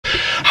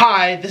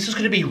Hi, this is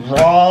gonna be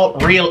raw,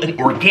 real, and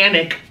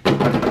organic.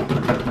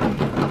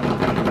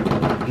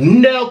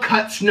 No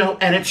cuts, no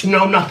edits,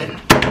 no nothing.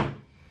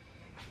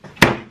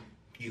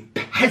 You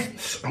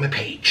peasants on the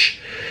page.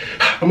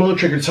 I'm a little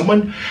triggered.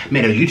 Someone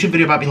made a YouTube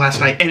video about me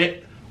last night and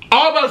it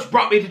almost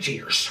brought me to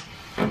tears.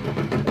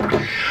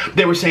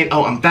 They were saying,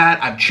 oh, I'm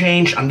fat, I've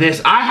changed, I'm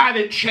this. I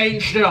haven't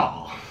changed at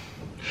all.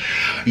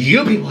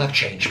 You people have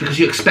changed because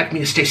you expect me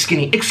to stay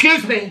skinny.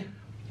 Excuse me.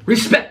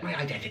 Respect my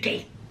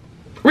identity.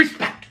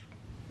 Respect.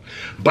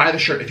 Buy the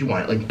shirt if you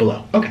want it, link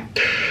below. Okay.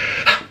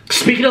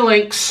 Speaking of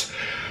links,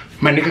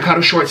 my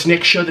Nikocado shorts,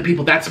 Nick showed the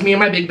people, that's me and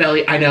my big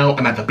belly. I know,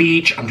 I'm at the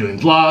beach, I'm doing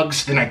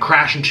vlogs, then I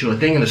crash into a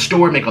thing in the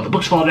store, make all the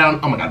books fall down.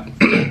 Oh my God.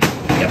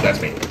 Yep,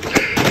 that's me.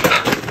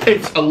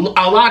 It's a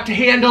lot to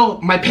handle,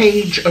 my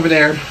page over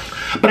there,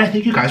 but I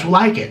think you guys will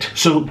like it.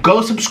 So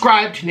go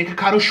subscribe to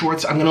Nikocado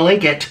shorts, I'm gonna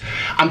link it.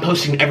 I'm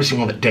posting every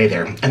single day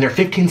there, and they're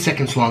 15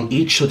 seconds long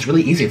each, so it's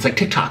really easy. It's like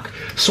TikTok.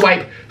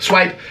 Swipe,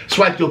 swipe,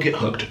 swipe, you'll get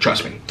hooked,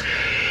 trust me.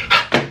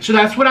 So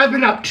that's what I've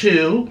been up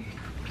to.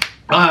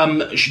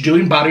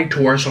 Doing body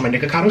tours on my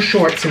Nikocado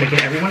shorts and making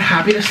everyone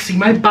happy to see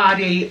my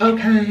body,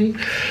 okay?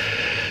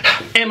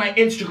 And my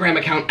Instagram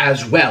account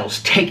as well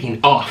is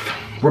taking off.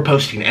 We're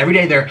posting every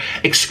day there,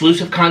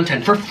 exclusive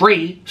content for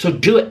free, so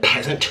do it,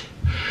 peasant.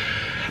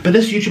 But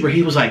this YouTuber,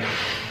 he was like,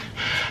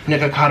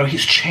 Nikocado,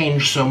 he's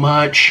changed so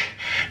much.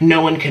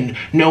 No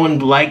one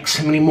likes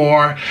him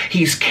anymore.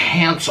 He's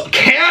canceled.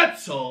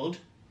 Canceled?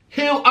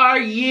 Who are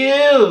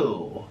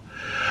you?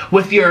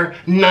 With your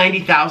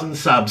 90,000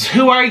 subs.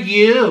 Who are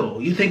you?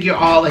 You think you're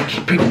all like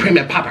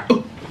premium popper.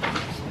 Ooh.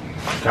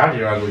 God,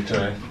 you're ugly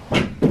today.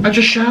 I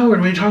just showered.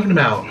 What are you talking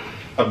about?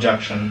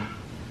 Objection.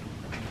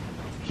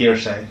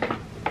 Hearsay.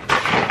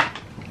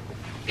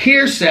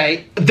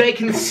 Hearsay? They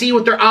can see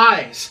with their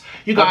eyes.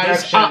 You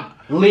guys. Objection.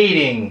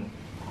 Leading.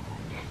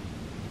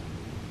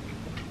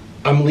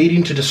 I'm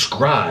leading to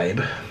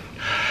describe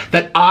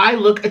that I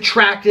look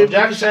attractive.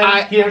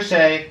 Objection.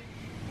 Hearsay.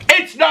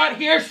 It's not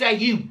hearsay,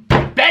 you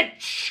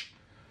bitch.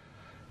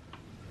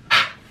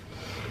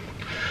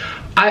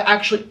 I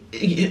actually,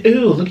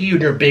 ew, look at you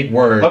and your big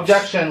words.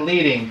 Objection,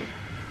 leading.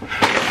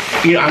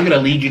 You know, I'm gonna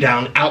lead you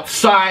down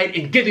outside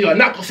and give you a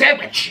knuckle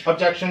sandwich.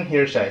 Objection,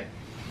 hearsay.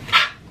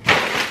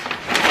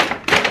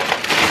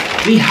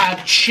 We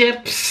have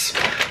chips.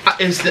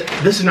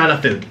 This is not a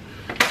food.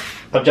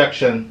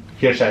 Objection,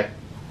 hearsay.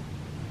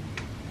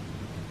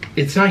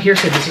 It's not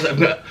hearsay, this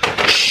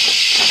is,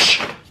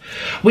 shh.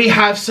 We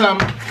have some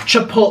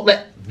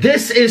Chipotle.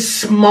 This is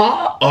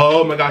small.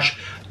 Oh my gosh.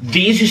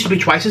 These used to be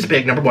twice as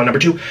big, number one. Number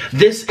two,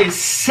 this is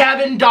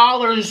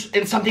 $7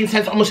 and something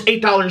cents, almost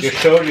 $8. Your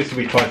show used to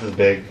be twice as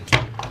big.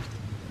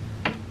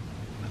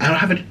 I don't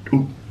have it.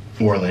 Ooh,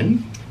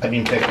 Orlin. I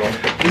mean pickle.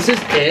 This is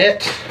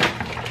it.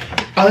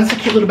 Oh, that's a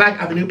cute little bag.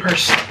 I have a new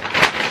purse.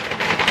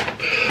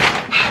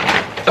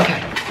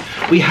 Okay.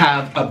 We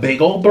have a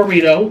big old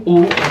burrito.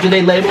 Ooh, do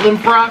they label them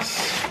for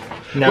us?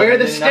 No, where are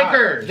the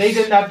stickers? Not. They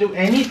did not do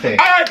anything.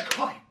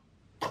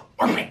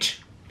 Orbit.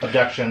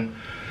 Objection.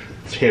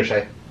 It's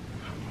hearsay.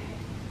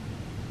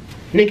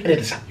 Nick, edit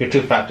this out. You're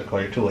too fat to call.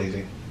 You're too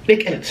lazy.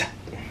 Nick, edit this out.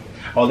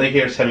 All they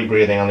hear is heavy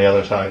breathing on the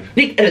other side.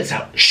 Nick, edit this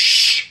out.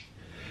 Shh.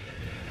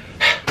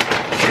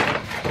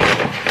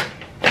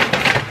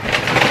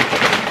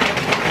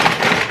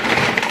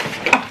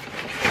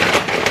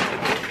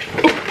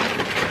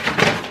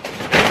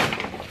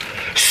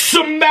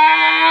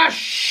 Smash!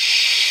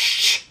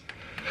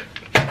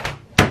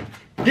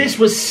 This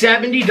was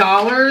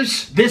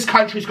 $70. This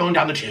country's going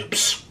down the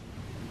tubes.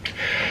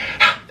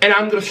 And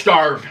I'm gonna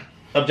starve.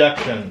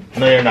 Objection.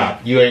 No, you're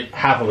not. You ate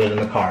half of it in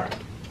the car.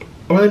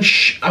 Well,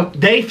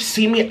 they've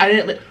seen me. I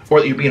didn't.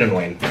 Or you're being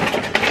annoying.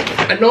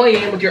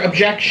 Annoying with your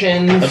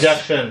objections.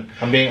 Objection.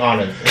 I'm being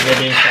honest. And you're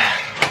being fat.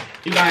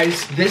 You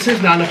guys, this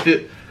is not a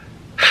food.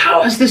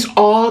 How is this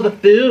all the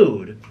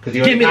food? Because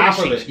you ate half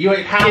of it. You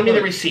ate half of it. Give me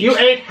the receipt. You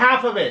ate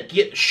half of it.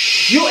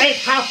 Shh. You ate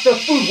half the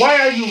food.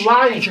 Why are you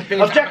lying?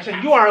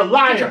 Objection. You are a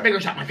liar. Get your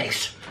fingers out my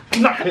face.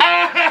 No.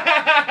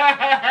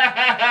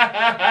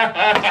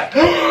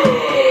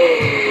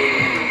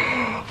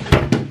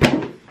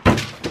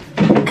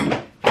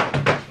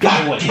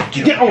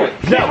 Get away!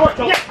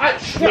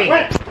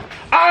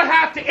 I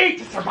have to eat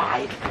to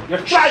survive. You're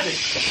driving.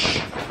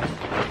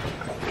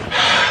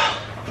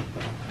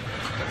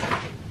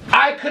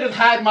 I could have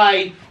had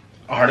my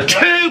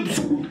tubes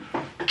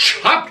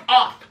chopped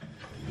off.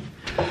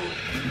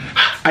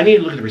 I need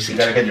to look at the receipt. You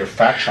gotta get your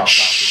fat chopped off.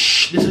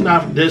 Shh, this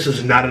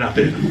is not enough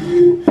food.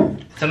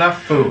 It's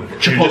enough food.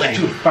 Chipotle. You're just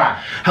too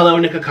fat. Hello,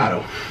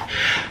 Nikocado.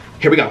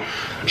 Here we go.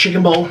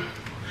 Chicken bowl.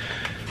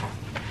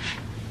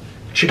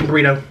 Chicken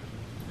burrito.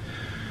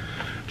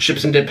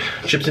 Chips and dip.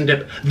 Chips and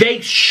dip. They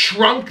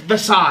shrunk the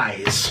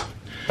size.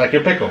 Like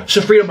your pickle.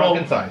 Sofrito bowl.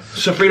 Size.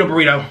 Sofrito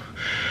burrito.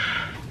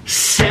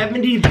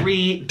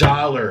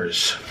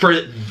 $73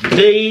 for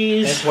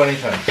these and 20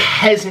 cents.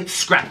 Peasant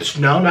scraps.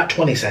 No, not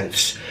 20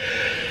 cents.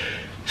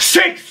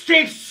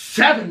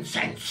 67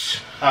 cents.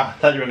 Ah, I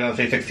thought you were gonna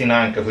say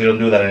 69 because we don't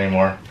do that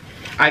anymore.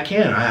 I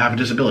can. I have a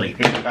disability.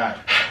 You're too fat.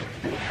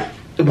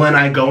 When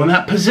I go in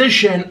that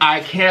position,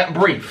 I can't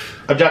breathe.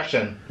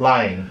 Objection.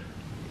 Lying.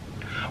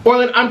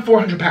 Orlin, I'm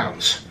 400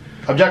 pounds.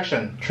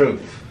 Objection.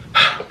 Truth.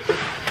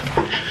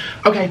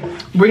 Okay,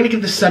 we're gonna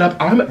get this set up.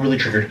 I'm really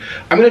triggered.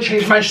 I'm gonna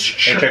change my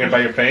shirt. Are you triggered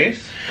by your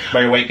face?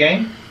 By your weight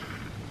gain?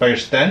 By your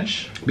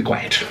stench? Be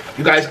quiet.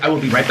 You guys, I will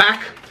be right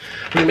back.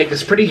 I'm gonna make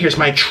this pretty. Here's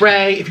my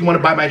tray. If you want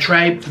to buy my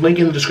tray, link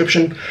in the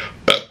description.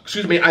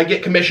 Excuse me, I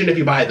get commission if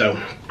you buy it though.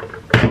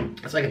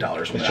 It's like $1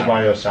 or something. You should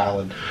buy you a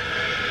salad.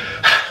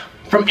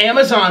 From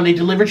Amazon, they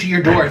deliver to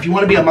your door. If you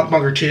want to be a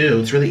mukbanger too,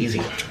 it's really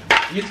easy.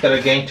 You just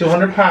gotta gain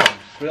 200 pounds.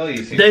 Really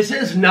easy. This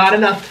is not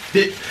enough.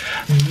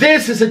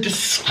 This is a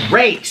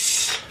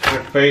disgrace.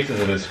 Your face is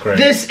a disgrace.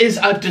 This is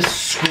a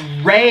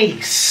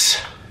disgrace.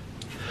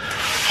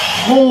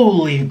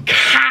 Holy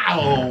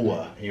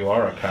cow. You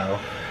are a cow.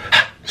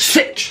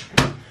 Sit.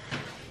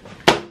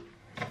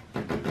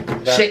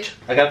 Sit.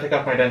 I gotta take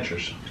off my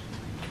dentures.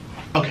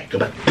 Okay, go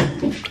back.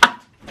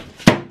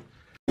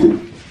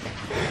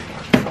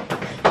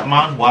 Come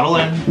on, waddle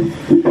in.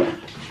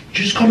 Did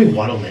you just call me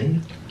Waddle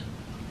In?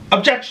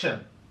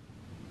 Objection.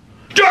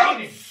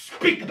 Don't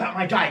speak about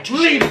my dietitian.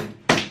 Leave.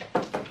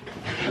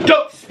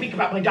 Don't speak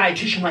about my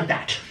dietitian like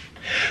that.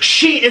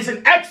 She is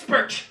an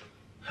expert.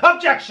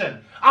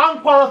 Objection.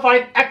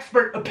 Unqualified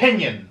expert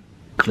opinion.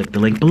 Click the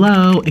link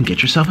below and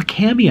get yourself a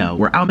cameo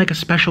where I'll make a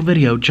special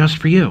video just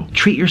for you.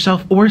 Treat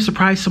yourself or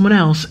surprise someone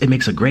else. It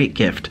makes a great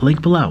gift.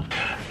 Link below.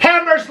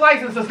 Hammer's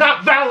license is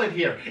not valid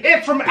here.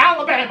 It's from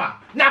Alabama,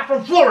 not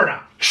from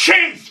Florida.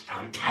 She's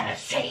from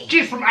Tennessee.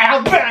 She's from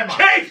Alabama.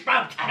 She's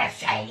from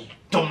Tennessee.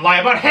 Don't lie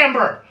about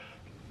Hammer.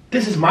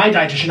 This is my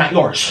dietitian, not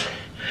yours.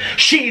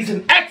 She's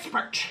an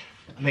expert.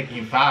 I'm making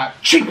you fat.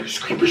 Jeepers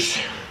creepers.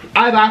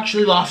 I've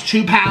actually lost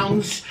 2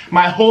 pounds.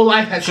 My whole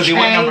life has changed. So you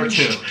went number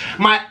 2.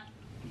 My...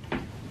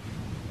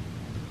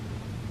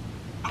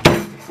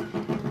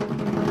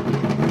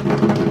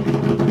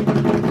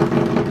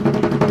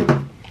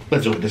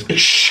 Let's open this.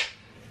 Shh.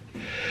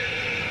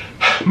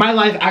 My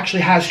life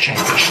actually has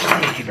changed.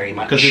 Thank you very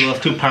much. Because you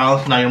lost 2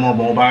 pounds, now you're more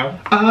mobile?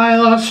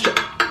 I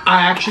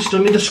actually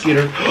still need the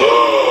scooter.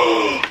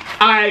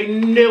 I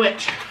knew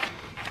it.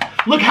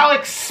 Look how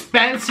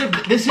expensive.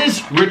 This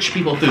is rich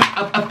people food.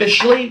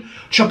 Officially,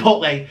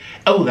 Chipotle.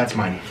 Oh, that's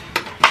mine.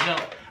 No,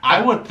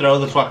 I would throw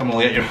this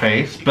guacamole at your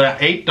face, but at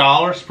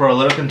 $8 for a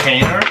little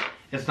container,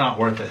 it's not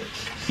worth it.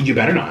 You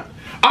better not.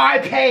 I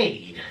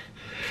paid.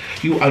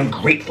 You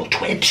ungrateful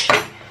twit.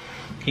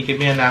 Can you give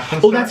me a napkin?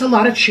 Oh, that's a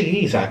lot of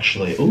cheese,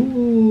 actually.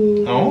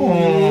 Ooh.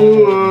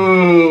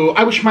 Oh. Ooh.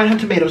 I wish mine had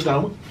tomatoes,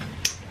 though.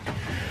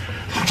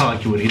 It's not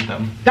like you would eat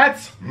them.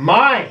 That's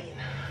mine.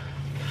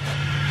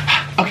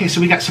 Okay,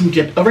 so we got some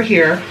dip over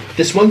here.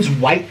 This one's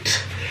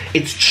white.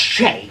 It's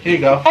Che. Here you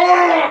go.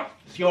 Ah!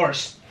 It's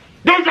yours.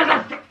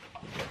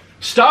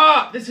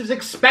 Stop! This is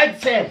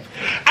expensive.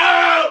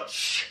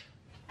 Ouch!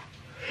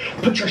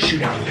 Put your shoe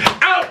down.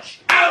 Ouch!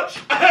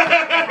 Ouch!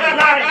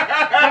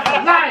 That's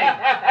a lie.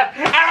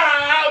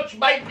 Ouch!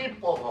 My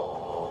nipple.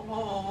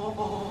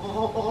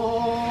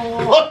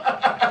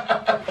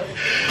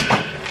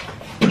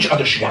 Put your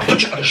other shoe down.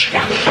 Put your other shoe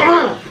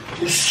down.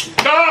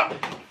 Stop!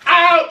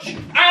 Ouch!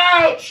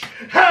 Ouch!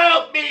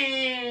 Help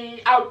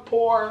me!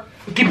 Outpour.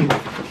 Give me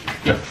one.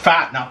 You're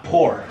fat, not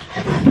poor.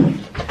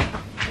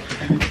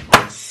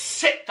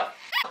 Sit the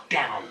f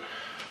down.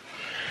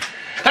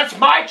 That's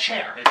my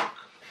chair.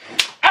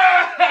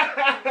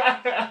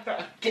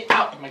 Get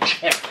out of my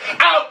chair.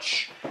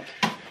 Ouch!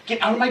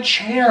 Get out of my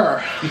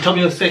chair. You told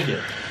me to sit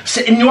here.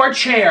 Sit in your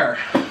chair.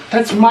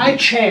 That's my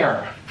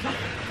chair.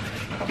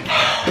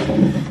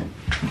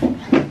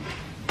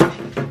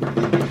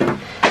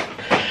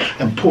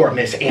 And poor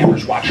Miss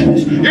Amber's watching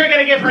this. You're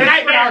gonna give her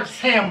nightmares,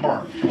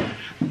 Amber.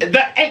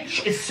 The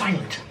H is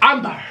silent.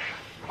 Amber.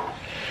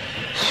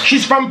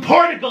 She's from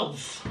Portugal.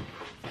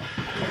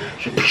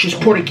 She's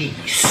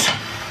Portuguese.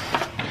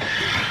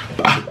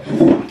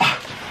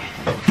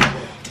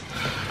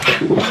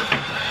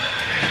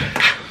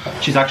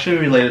 She's actually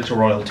related to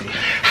royalty.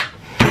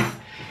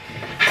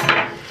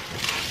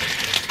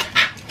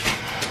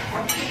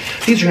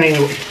 These are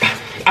named,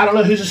 I don't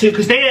know who's a suit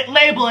because they didn't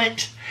label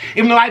it.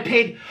 Even though I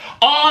paid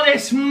all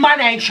this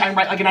money, shine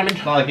bright like an diamond.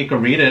 It's not like you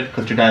could read it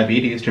because your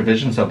diabetes, your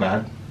vision's so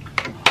bad.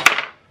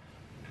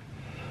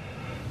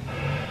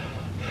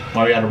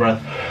 Why are you out of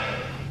breath?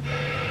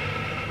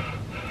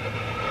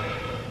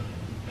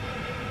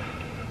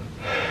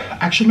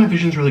 Actually, my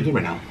vision's really good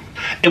right now.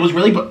 It was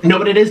really, no,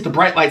 but it is, the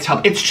bright lights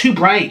help. It's too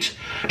bright.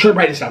 Turn the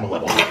brightness down a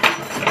level.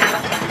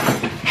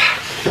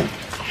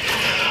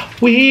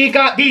 We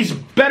got, these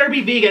better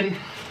be vegan.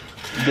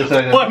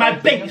 Or my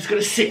baby's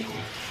gonna sit.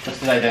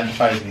 This is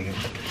identify as vegan.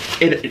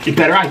 It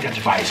better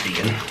identify as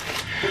vegan.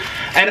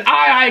 And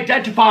I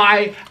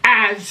identify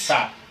as...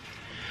 Fat.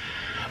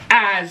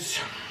 As...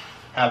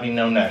 Having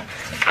no neck.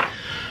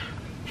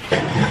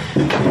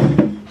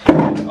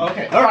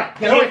 Okay, alright,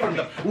 get away from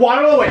them.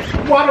 Waddle away.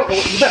 Waddle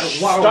away. You better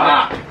waddle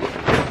away.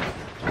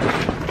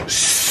 Stop!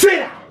 Sit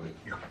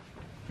down.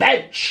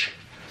 Bench.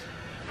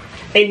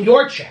 In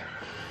your chair.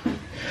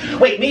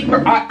 Wait,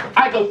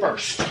 I go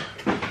first.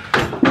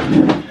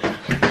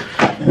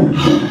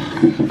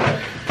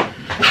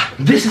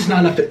 This is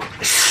not enough.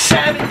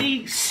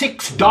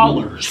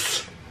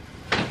 $76.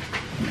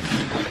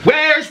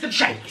 Where's the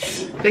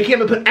cheese? They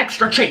can't even put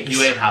extra cheese.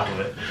 You ate half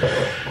of it.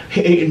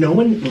 Hey, no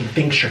one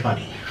thinks you're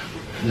funny.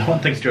 No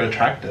one thinks you're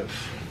attractive.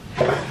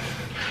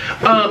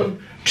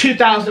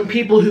 2,000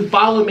 people who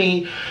follow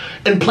me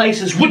in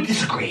places would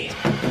disagree.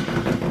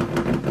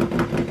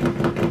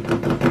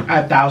 I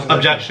have thousands.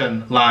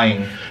 Objection.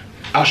 Lying.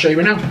 I'll show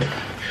you right now.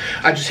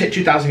 I just hit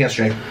 2,000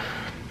 yesterday.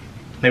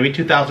 Maybe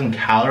 2,000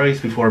 calories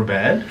before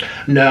bed?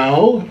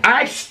 No.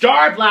 I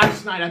starved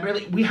last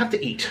night. We have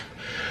to eat.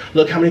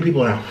 Look how many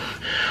people now.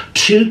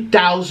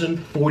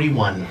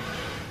 2,041.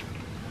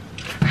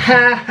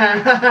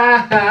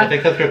 I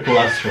think that's your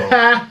cholesterol.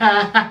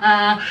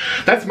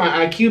 That's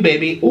my IQ,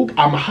 baby. Oop,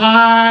 I'm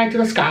high to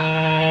the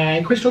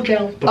sky. Crystal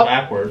gel. But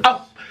backwards.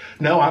 Oh,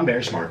 no, I'm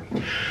very smart.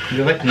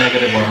 You're like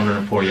negative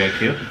 140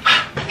 IQ.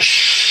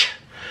 Shh.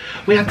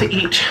 We have to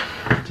eat.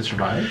 To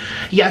survive?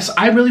 Yes,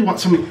 I really want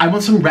some. I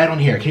want some red on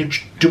here.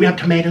 Do we have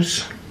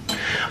tomatoes?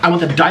 I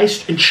want them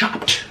diced and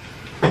chopped.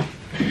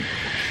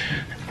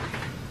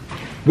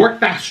 Work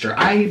faster.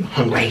 I'm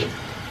hungry.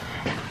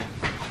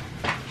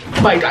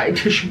 My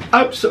dietitian,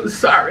 I'm so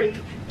sorry.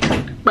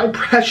 My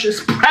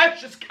precious,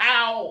 precious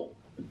cow.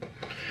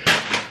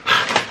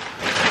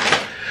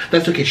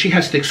 That's okay. She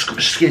has thick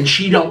skin.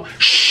 She don't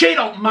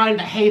mind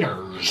the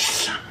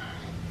haters.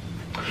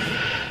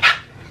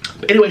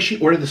 Anyway, she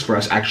ordered this for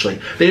us, actually.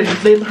 They didn't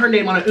put her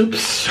name on it.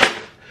 Oops.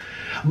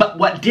 But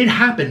what did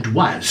happen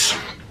was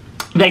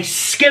they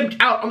skimped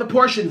out on the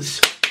portions.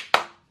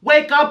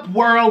 Wake up,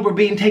 world. We're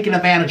being taken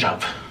advantage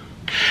of.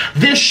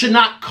 This should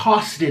not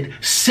costed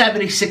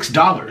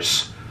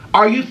 $76.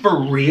 Are you for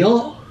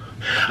real?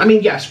 I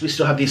mean, yes, we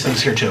still have these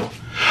things here too.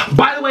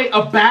 By the way,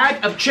 a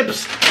bag of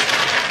chips,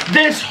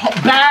 this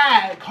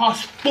bag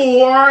costs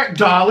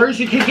 $4.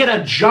 You can get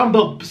a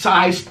jumbo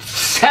size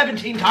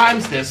 17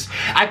 times this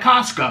at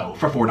Costco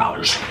for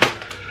 $4.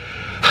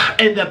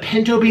 And the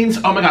pinto beans,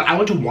 oh my God, I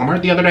went to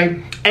Walmart the other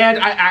day and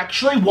I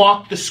actually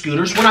walked the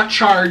scooters. We're not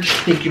charged,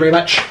 thank you very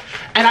much.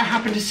 And I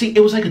happened to see it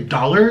was like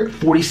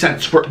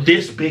 $1.40 for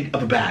this big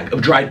of a bag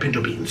of dried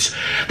pinto beans.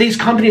 These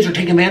companies are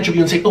taking advantage of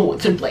you and saying, oh,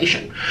 it's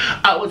inflation.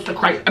 Oh, it's the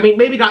price. I mean,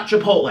 maybe not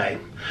Chipotle.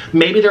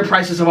 Maybe their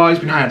prices have always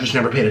been high. I've just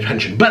never paid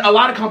attention. But a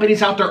lot of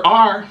companies out there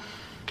are.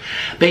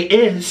 They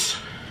is.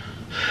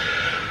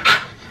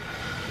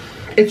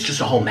 It's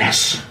just a whole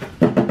mess.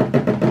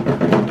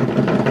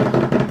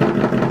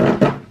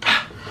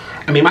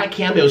 I mean, my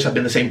cameos have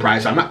been the same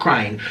price. I'm not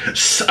crying.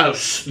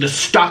 The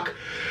stock,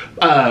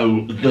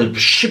 the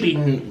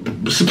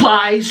shipping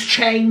supplies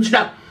changed.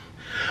 No.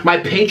 My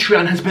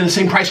Patreon has been the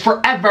same price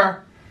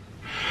forever.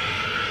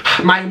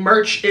 My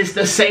merch is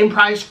the same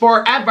price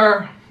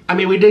forever. I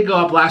mean, we did go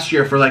up last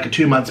year for like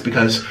 2 months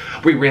because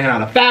we ran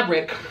out of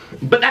fabric,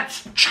 but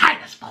that's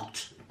China's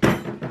fault,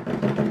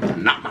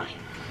 not mine.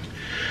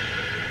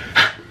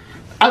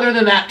 Other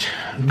than that,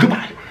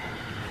 goodbye.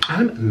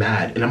 I'm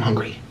mad and I'm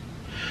hungry.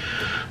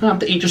 I have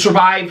to eat to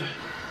survive.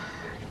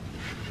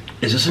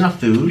 Is this enough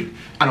food?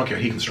 I don't care,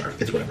 he can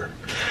starve, it's whatever.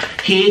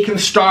 He can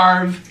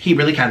starve, he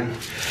really can.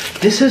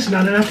 This is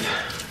not enough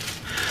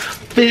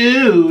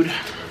food.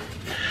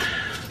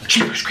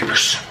 Jeepers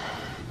creepers.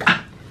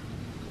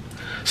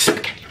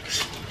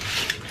 Spaghettios.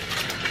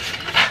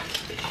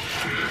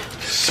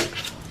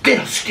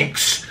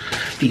 Fiddlesticks.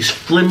 These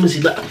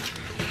flimsy little.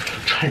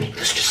 Trying to make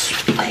this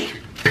display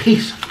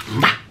piece of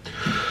my.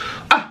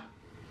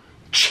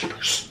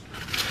 Jeepers.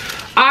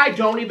 I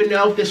don't even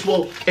know if this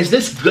will. Is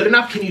this good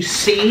enough? Can you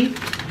see?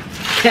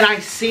 Can I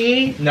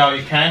see? No,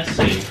 you can't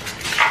see.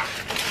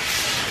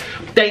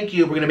 Thank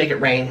you. We're gonna make it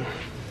rain.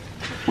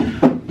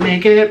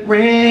 Make it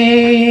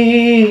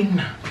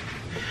rain.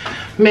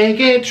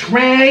 Make it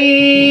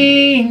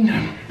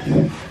rain.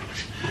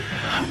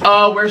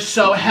 Oh, we're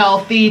so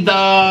healthy though.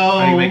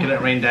 Are you making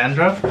it rain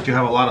dandruff? You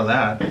have a lot of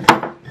that.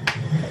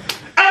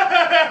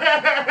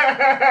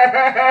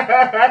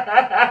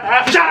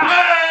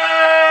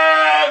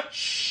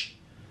 Shh.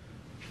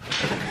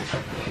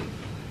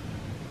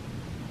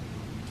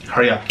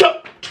 Hurry up.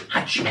 Don't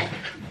touch me.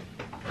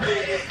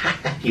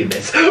 You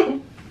miss.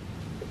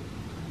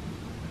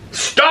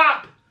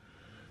 Stop.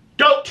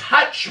 Don't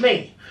touch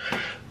me.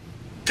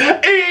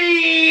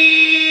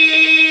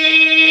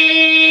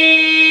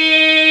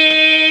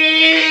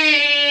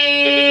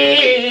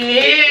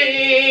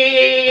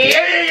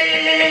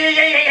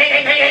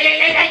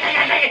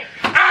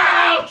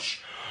 Ouch!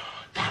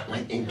 That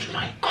went into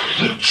my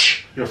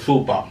crotch. Your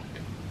food bomb.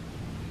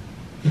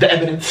 The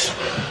evidence.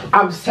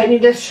 I'm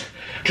sending this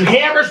to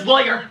Hammer's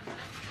lawyer.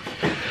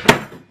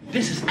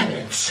 This is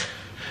evidence.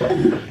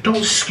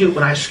 Don't scoot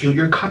when I scoot.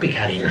 You're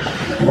copycatting.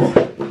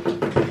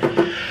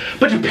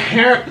 But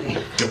apparently,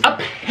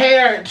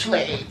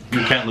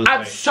 you can't lose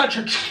I'm weight. such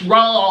a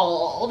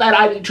troll that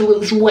I need to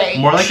lose weight.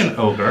 More like an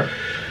ogre.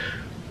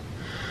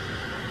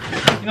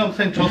 You know what I'm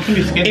saying? Trolls can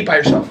be skinny. Eat by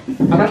yourself.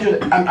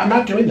 I'm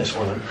not doing this,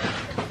 Orlin.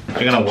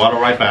 You're gonna waddle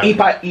right back. Eat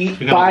by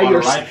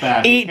yourself.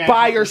 Right eat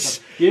by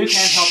yourself. You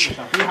can't help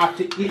yourself. You have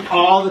to eat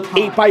all the time.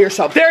 Eat by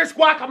yourself. There's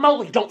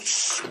guacamole. Don't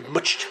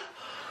smooch it.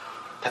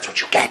 That's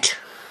what you get.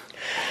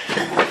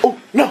 Oh,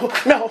 no,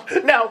 no,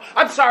 no.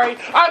 I'm sorry.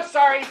 I'm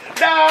sorry.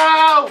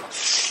 No!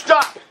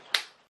 Stop.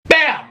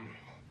 Bam!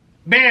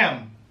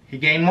 Bam! He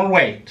gained more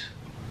weight.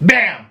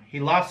 Bam! He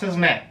lost his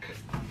neck.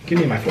 Give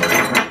me my fork.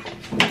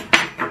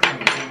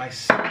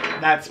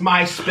 That's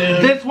my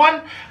spoon. This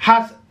one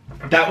has...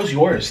 That was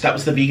yours. That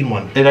was the vegan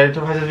one. Did I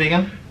identify as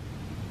vegan?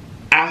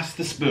 Ask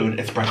the spoon.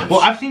 It's breakfast.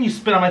 Well, I've seen you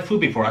spit on my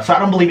food before, so I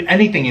don't believe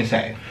anything you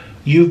say.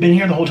 You've been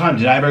here the whole time.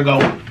 Did I ever go...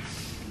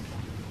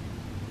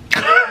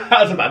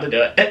 I was about to do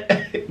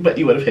it. But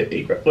you would have hit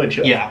me, wouldn't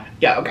you? Yeah.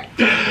 Yeah, okay.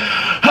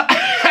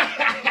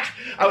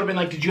 I would have been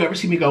like, did you ever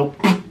see me go...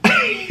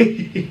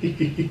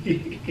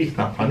 It's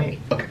not funny.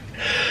 Okay.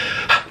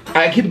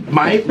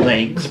 My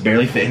legs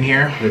barely fit in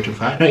here. You're too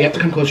fat. No, you have to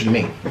come closer to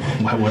me.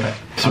 Why would I?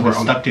 So we're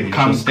stuck to you. You're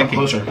come, so sticky. come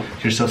closer.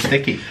 You're so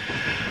sticky.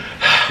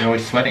 You're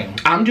always sweating.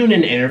 I'm doing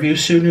an interview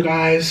soon, you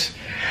guys.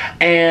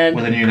 And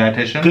with a new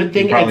dietitian? Good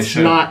thing it's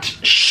should. not.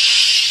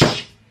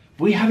 Shh.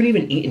 We haven't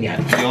even eaten yet.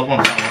 The old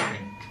one's not working.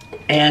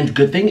 And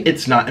good thing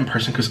it's not in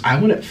person because I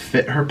wouldn't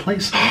fit her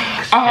place.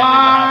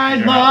 I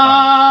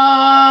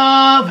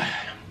love.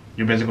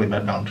 You're basically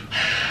bedbound.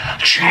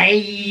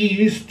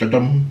 Cheese.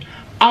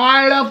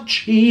 I love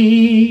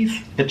cheese.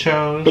 It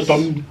shows.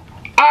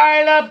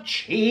 I love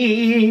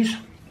cheese.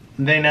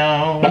 They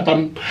know.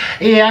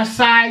 Yes,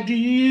 I do.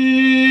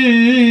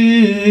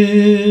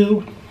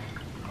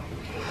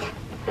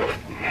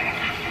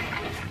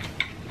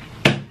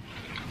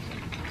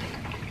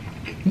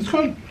 It's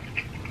good.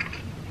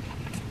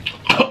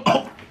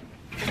 Don't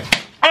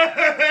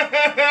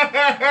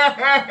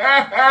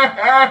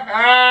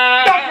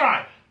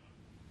cry.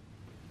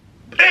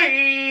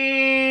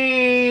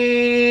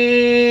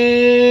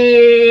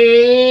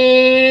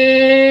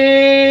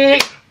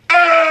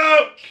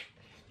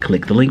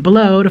 Click the link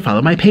below to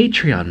follow my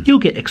Patreon. You'll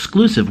get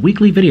exclusive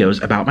weekly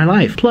videos about my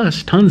life,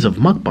 plus tons of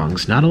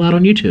mukbangs not allowed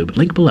on YouTube.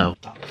 Link below.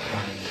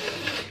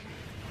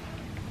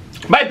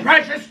 My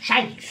precious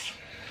cheese.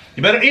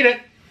 You better eat it.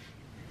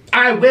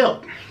 I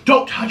will.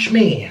 Don't touch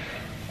me.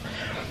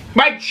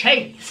 My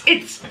cheese.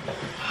 It's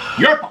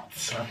your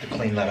fault. I have to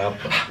clean that up.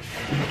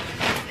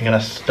 You're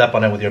gonna step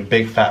on it with your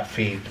big fat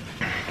feet.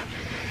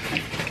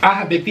 I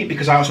have big feet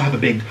because I also have a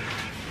big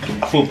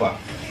fupa.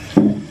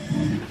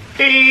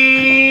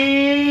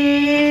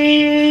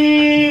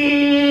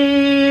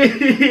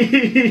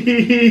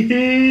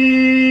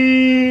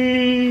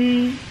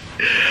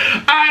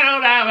 I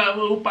don't have a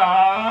fupa.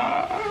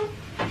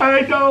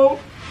 I don't.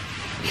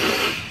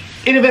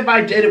 And if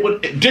I did, it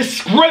would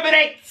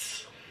discriminate.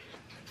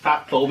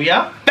 Fat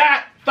phobia?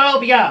 Fat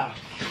phobia.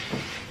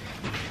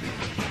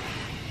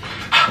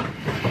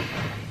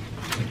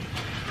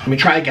 Let me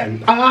try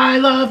again. I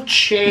love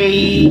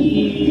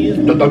cheese.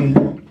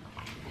 Dun-dun.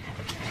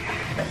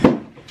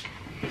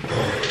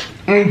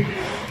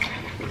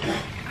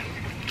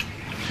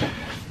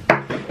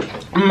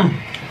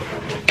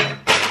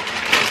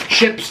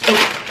 Chips. Oh.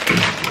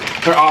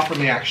 They're off for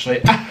me, actually.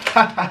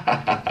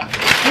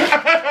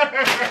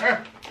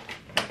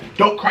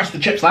 Don't crush the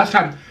chips. Last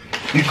time,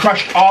 you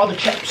crushed all the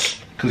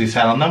chips. Because you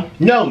sat on them?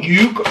 No,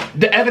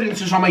 the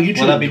evidence is on my YouTube.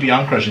 Well, that'd be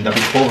beyond crushing. That'd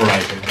be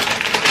pulverizing.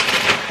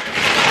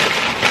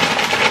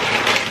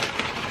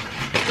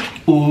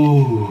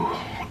 Ooh.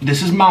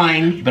 This is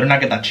mine. You better not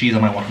get that cheese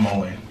on my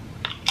guacamole.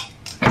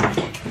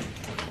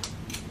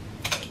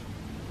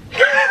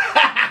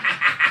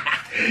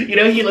 You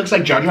know, he looks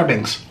like Jar Jar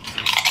Binks.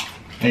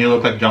 And you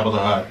look like Jabba the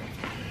Hutt.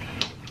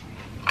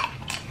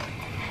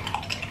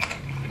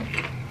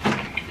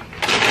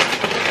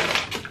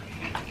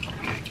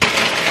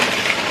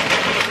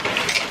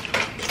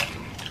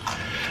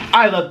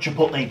 I love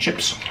Chipotle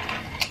chips.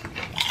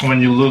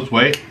 When you lose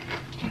weight,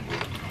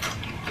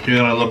 you're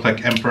gonna look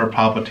like Emperor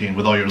Palpatine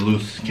with all your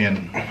loose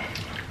skin.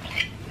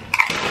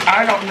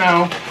 I don't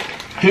know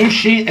who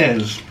she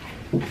is.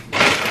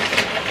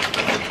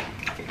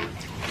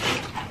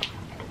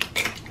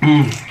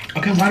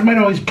 Okay, why might it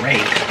always break?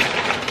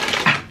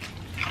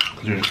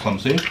 Because you're just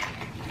clumsy.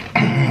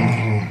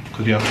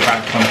 Because you have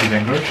fat, clumsy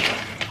fingers.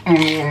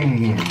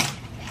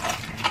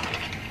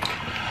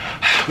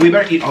 We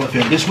better eat all the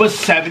food. This was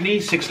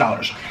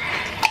 $76.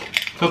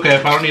 It's okay,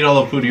 if I don't eat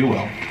all the food, you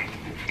will.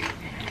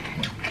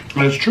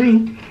 That's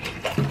true.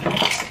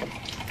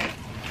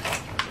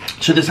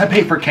 So this I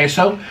paid for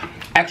queso,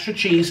 extra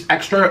cheese,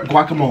 extra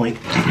guacamole.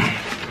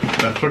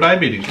 That's for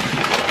diabetes.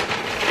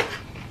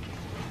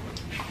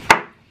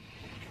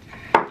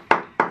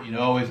 You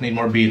always need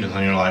more beatas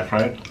in your life,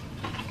 right?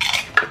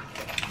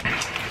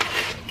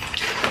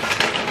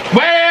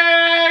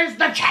 Where's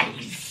the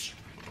cheese?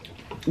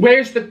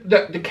 Where's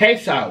the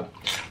queso?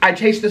 I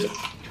taste this.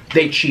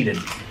 They cheated.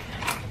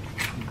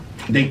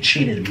 They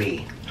cheated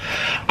me.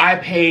 I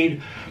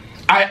paid.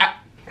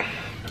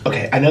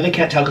 Okay, I know they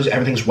can't tell because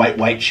everything's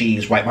white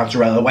cheese, white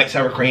mozzarella, white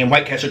sour cream,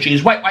 white queso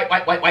cheese, white.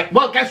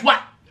 Well, guess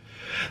what?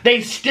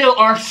 They still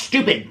are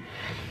stupid.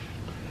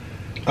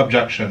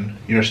 Objection.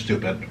 You're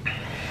stupid.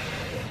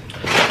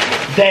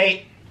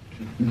 They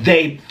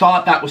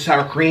thought that was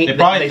sour cream. They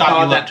probably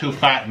thought you that looked too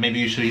fat and maybe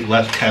you should eat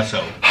less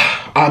queso.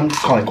 I'm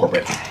calling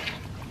corporate.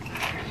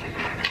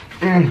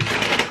 They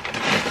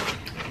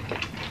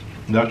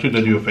actually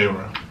did you a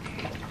favor.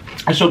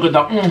 It's so good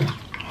though.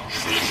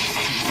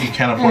 You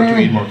can't afford to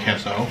eat more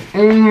queso.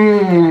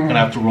 I'm gonna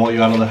have to roll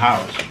you out of the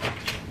house.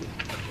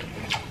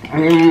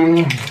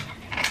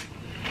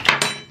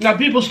 Now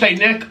people say,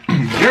 Nick,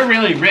 you're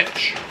really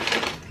rich.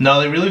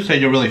 No, they really say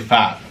you're really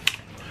fat.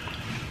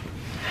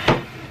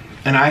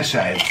 And I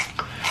say,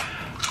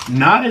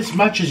 not as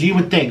much as you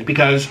would think,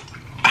 because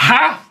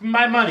half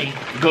my money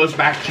goes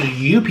back to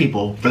you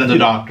people for The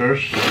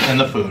doctors and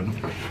the food.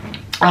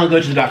 I'll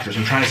go to the doctors.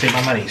 I'm trying to save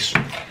my monies.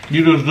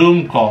 You do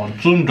Zoom call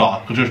and Zoom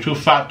doc because you're too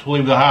fat to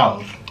leave the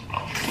house.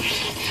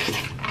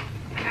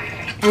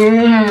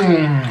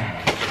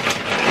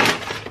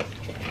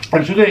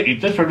 Are you gonna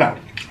eat this or no?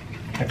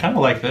 I kind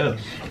of like this.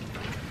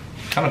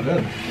 Kind of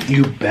good.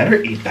 You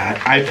better eat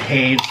that. I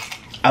paid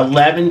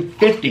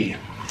 $11.50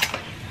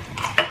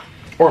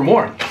 or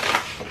more.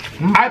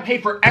 I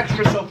paid for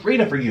extra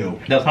sofrita for you.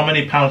 That's how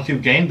many pounds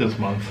you've gained this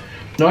month.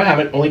 No, I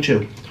haven't. Only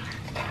 2.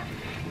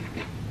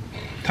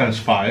 Times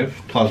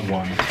 5 plus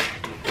 1.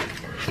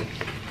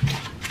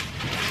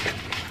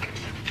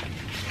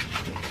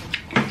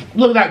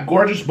 Look at that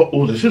gorgeous bowl.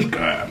 Oh, this is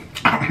good.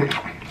 Oh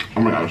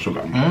my god, it's so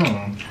good.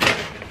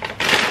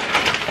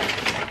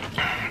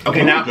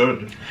 Okay, now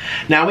good.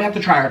 Now we have to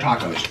try our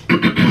tacos.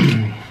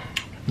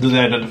 Do they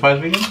identify as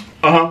vegan?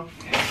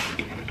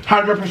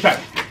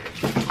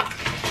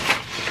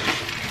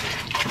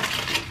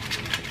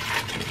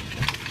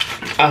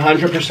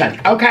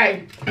 100%.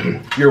 Okay.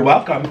 You're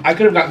welcome. I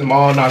could have gotten them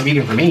all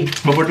non-vegan for me.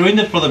 But we're doing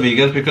this for the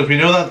vegans because we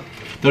know that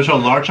there's a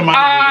large amount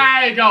of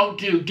I don't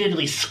do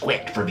diddly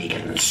squit for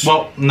vegans.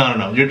 Well,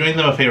 no. You're doing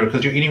them a favor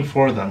because you're eating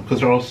for them because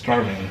they're all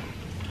starving.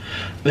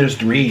 There's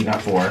 3,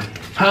 not 4.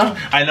 Huh?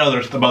 I know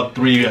there's about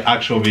 3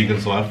 actual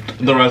vegans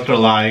left. The rest are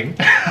lying.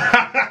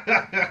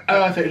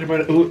 Oh, I thought you were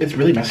about. Ooh, it's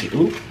really messy.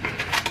 Ooh.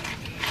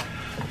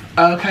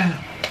 Okay.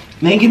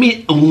 Then give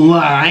me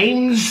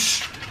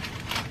limes.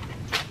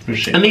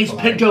 And these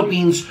pinto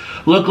beans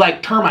look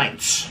like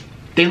termites.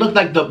 They look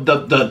like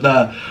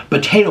the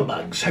potato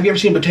bugs. Have you ever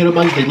seen potato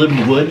bugs? They live in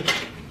the wood.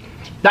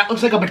 That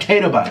looks like a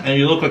potato bug. And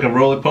you look like a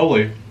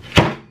roly-poly.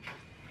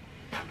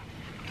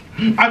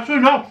 Actually,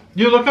 no.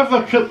 You look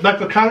like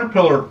the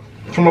caterpillar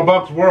from A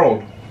Bug's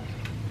World.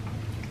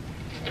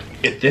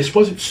 If this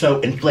wasn't so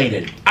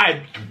inflated,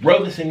 I'd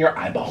throw this in your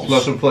eyeballs.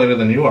 Less inflated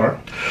than you are.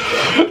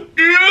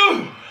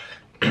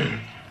 Oh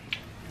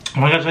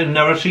my gosh, I've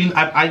never seen.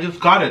 I just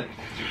got it.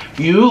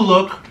 You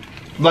look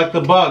like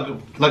the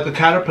bug, like the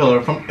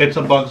caterpillar from It's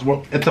a Bug's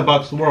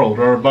World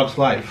or A Bug's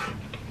Life.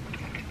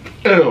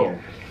 Ew.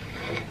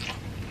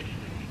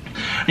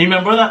 You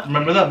remember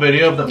that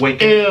video of the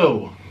wake?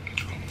 Ew.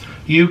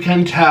 You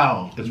can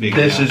tell It's vegan,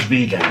 this yeah. is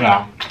vegan.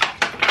 Yeah.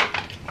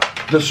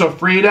 The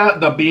sofrita,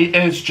 the bean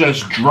is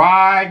just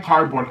dry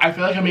cardboard. I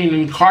feel like I'm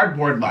eating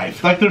cardboard life.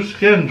 It's like their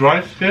skin,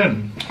 dry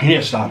skin. You need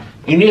to stop.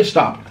 You need to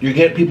stop.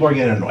 People are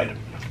getting annoyed.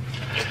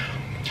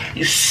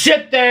 You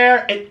sit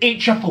there and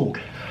eat your food.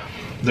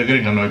 They're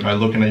getting annoyed by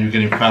looking at you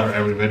getting fatter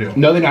every video.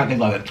 No, they're not. They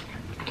love it.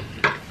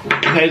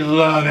 They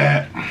love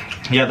it.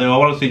 Yeah, they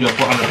all want to see you go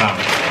 400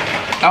 pounds.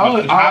 Oh,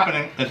 It's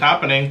happening. It's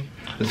happening.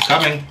 It's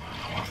coming.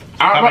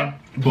 coming.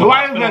 Do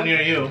I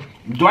near you?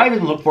 Do I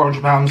even look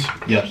 400 pounds?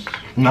 Yes.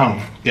 No.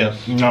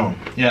 Yes. No.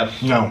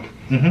 Yes. No.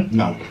 Mm-hmm.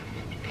 No.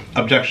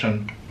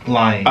 Objection.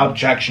 Lying.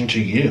 Objection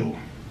to you.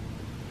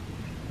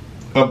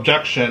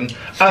 Objection.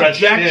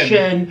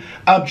 Objection.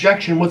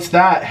 Objection. What's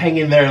that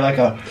hanging there like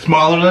a...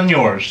 Smaller than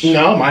yours.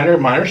 No, mine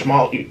are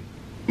small.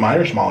 Mine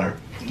are smaller.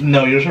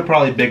 No, yours are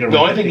probably bigger. The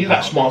only thing you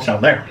got small is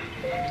down there.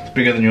 It's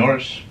bigger than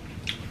yours.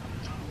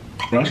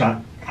 No, it's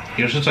not.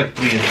 Yours is like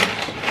 3 inches.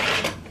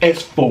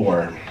 It's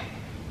 4.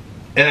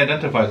 It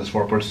identifies as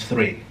 4, but it's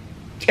 3.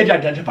 It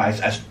identifies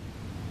as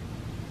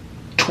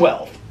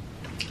 12.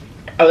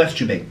 Oh, that's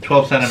too big.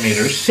 12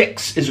 centimeters.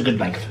 6 is a good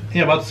length.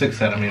 Yeah, about 6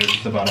 centimeters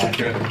is about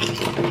accurate.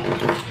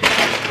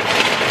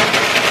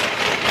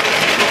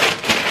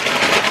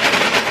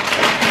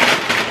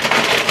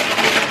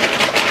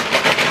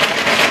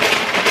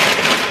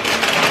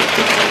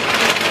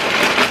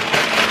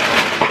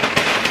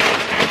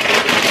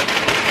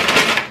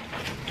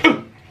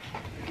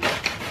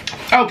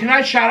 Oh, can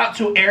I shout out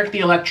to Eric the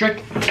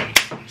Electric?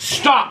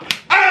 Stop!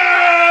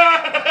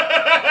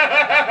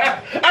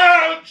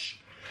 Ouch!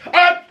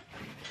 Up!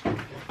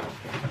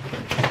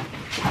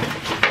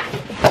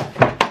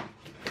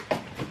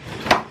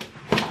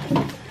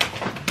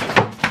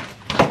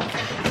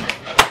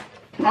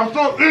 I'm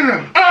still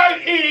eating.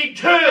 I'm eating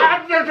too!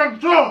 I'm eating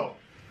too.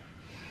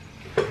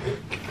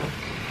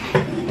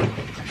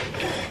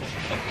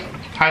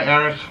 Hi,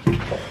 Eric.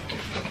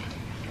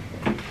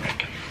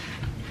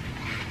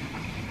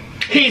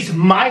 He's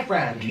my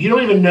friend. You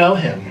don't even know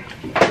him.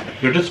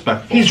 You're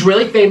disrespectful. He's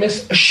really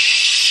famous.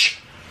 Shh!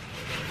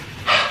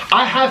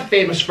 I have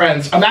famous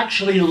friends. I'm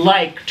actually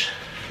liked.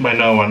 By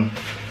no one.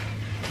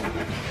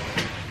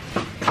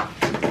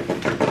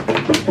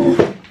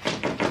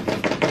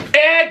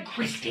 And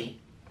Christy.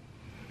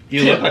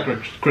 You look like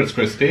Chris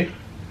Christie.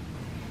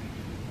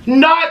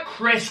 Not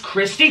Chris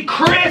Christie.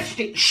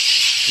 Christy!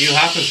 Shh! You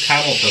have this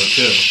camel toe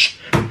too.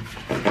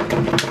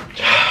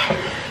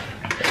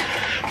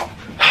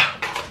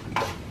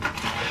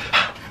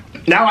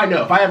 Now I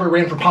know if I ever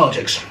ran for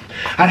politics,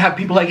 I'd have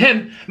people like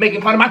him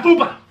making fun of my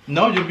fupa.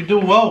 No, you'd be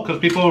doing well because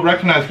people will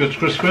recognize you as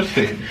Chris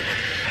Christie.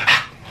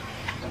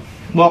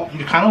 Well,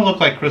 you kind of look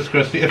like Chris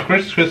Christie. If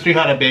Chris Christie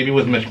had a baby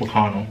with Mitch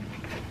McConnell,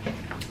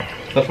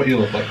 that's what you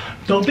look like.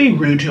 Don't be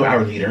rude to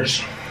our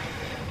leaders.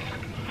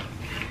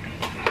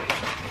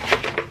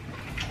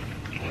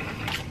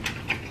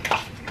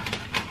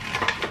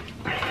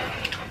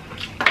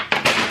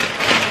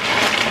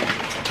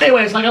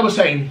 Anyways, like I was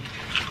saying,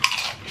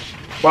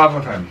 wow,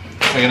 my time.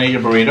 Are you gonna eat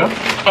your burrito?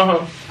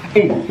 Uh-huh.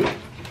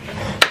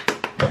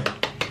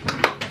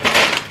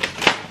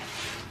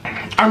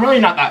 I'm really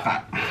not that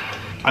fat.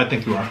 I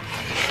think you are.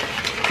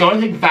 The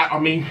only thing fat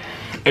on me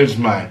is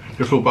your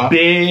fupa.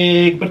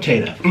 Big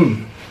potato.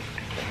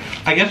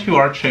 I guess you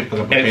are shaped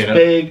like a potato.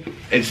 It's big,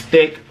 it's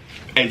thick,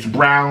 it's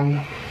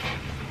brown.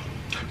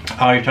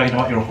 Oh, you're talking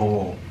about your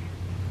hole.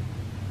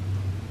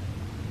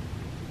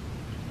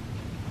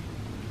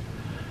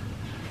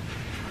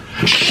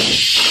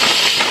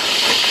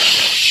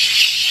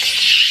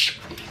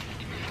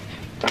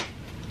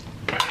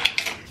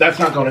 That's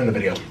not going in the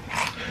video.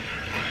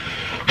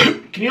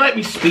 Can you let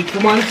me speak for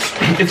once?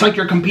 It's like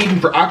you're competing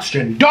for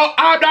oxygen.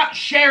 I'm not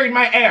sharing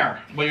my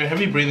air. Well, you're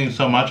heavy breathing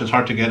so much, it's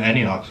hard to get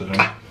any oxygen.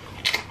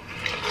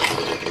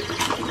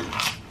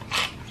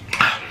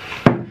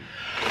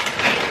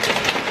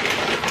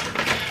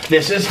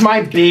 This is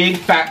my big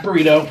fat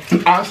burrito.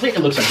 Honestly, it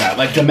looks like that.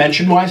 Like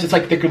dimension-wise, it's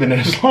like thicker than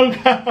it is long.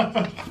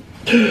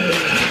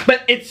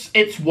 But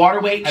it's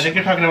water weight. I think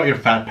you're talking about your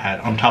fat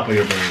pad on top of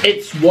your burrito.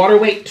 It's water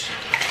weight.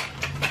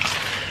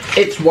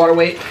 It's water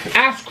weight.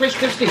 Ask Chris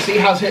Christie. See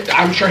how's it.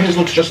 I'm sure his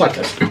looks just like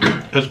this.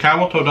 His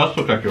camel toe does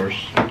look like yours.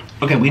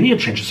 Okay, we need to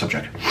change the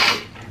subject.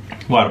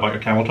 What about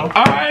your camel toe?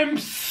 I'm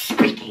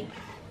speaking.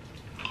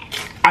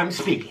 I'm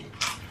speaking.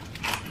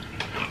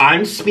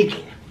 I'm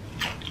speaking.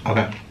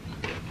 Okay.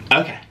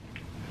 Okay.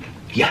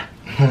 Yeah.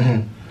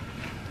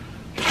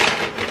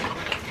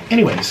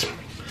 Anyways,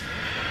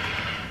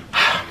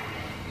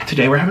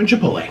 today we're having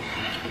Chipotle.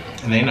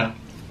 And they know.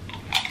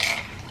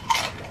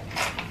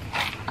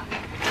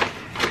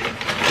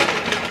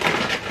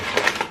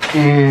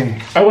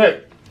 Oh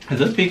wait. Is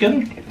this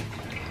vegan?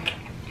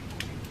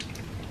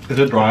 Is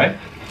it dry?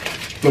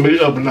 Let me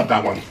open up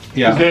that one.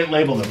 Yeah. They didn't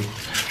label them.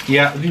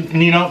 Yeah,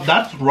 you know,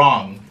 that's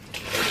wrong.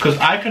 Because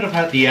I could have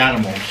had the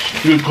animals.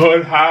 You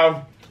could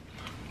have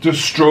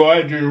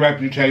destroyed your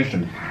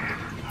reputation.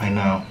 I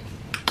know.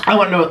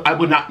 I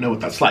would not know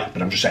what that's like,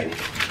 but I'm just saying.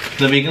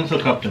 The vegans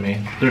look up to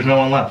me. There's no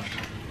one left.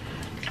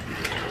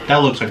 That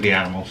looks like the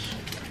animals.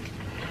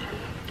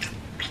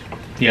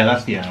 Yeah,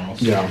 that's the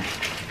animals. Yeah.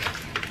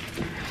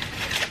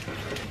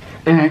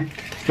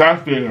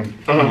 That's vegan.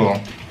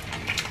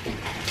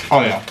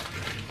 Oh yeah.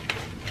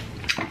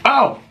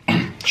 Oh,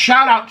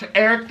 shout out to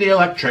Eric the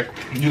Electric.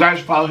 You guys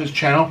follow his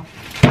channel.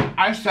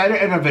 I said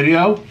it in a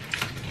video.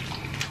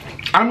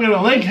 I'm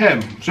gonna link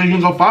him so you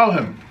can go follow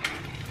him.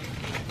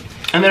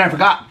 And then I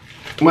forgot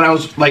when I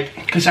was like,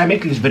 because I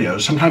make these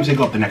videos. Sometimes they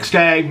go up the next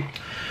day.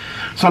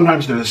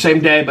 Sometimes they're the same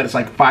day, but it's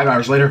like 5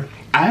 hours later.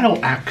 I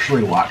don't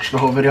actually watch the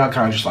whole video. I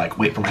kind of just like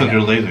wait for my Because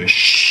you're lazy.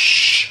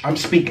 Shh, I'm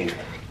speaking.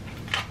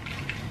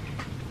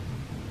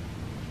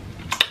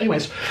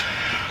 Anyways,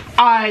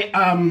 I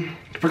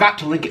forgot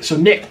to link it. So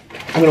Nick,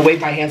 I'm gonna wave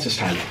my hands this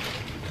time.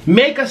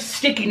 Make a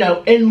sticky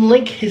note and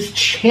link his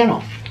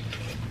channel.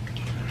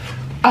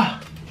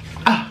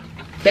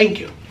 Thank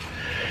you.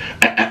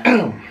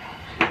 I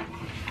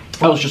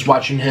was just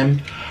watching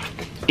him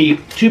eat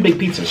 2 big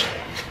pizzas.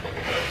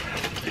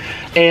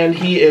 And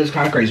he is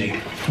kind of crazy,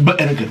 but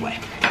in a good way.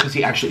 Because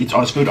he actually eats all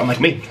his food, unlike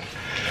me.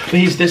 But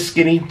he's this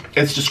skinny,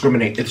 it's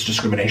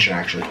discrimination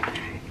actually.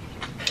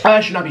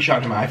 I should not be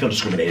shouting him out. I feel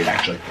discriminated,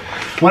 actually.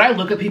 When I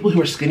look at people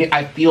who are skinny,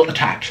 I feel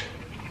attacked.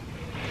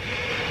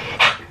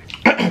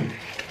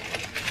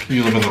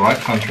 You live in the right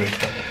country.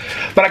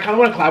 But I kind of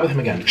want to collab with him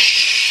again.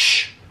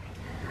 Shh.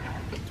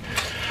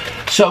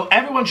 So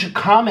everyone should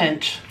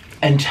comment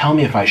and tell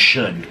me if I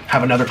should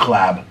have another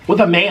collab with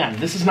a man.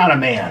 This is not a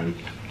man.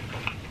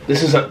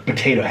 This is a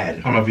potato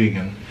head. I'm a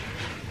vegan.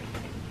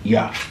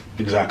 Yeah,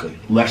 exactly.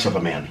 Less of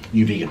a man.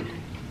 You vegan.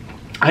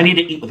 I need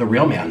to eat with a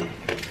real man.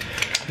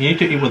 You need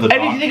to eat with a dog.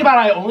 And if you think about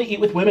it, I only eat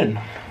with women.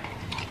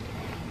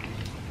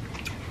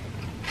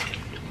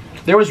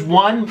 There was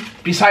one,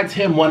 besides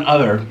him, one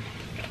other.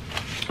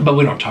 But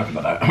we don't talk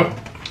about that.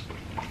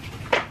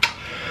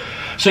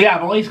 So yeah,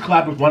 I've only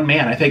collabed with one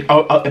man. I think,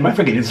 am I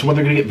forgetting someone?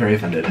 They're gonna get very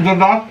offended. The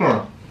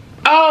doctor.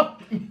 Oh!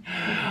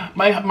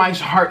 My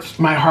heart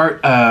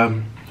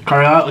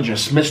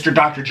cardiologist, Mr.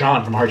 Dr.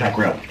 John from Heart Attack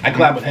Grill. I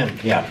collabed with him,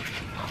 yeah.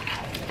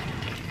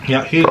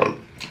 Yeah, he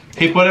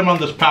put him on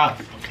this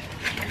path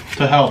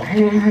to health.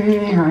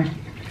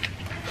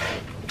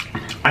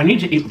 I need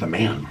to eat with a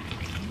man.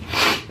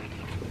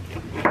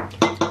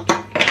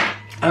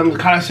 I'm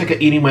kind of sick of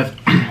eating with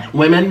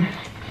women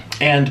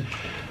and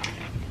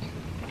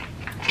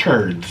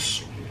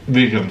turds.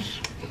 Vegans.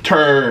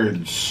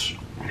 Turds.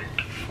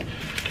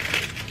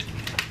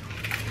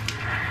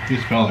 You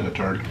smell like a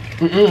turd.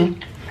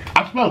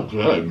 I smell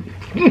good.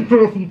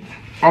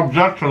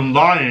 Objection,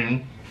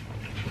 lying.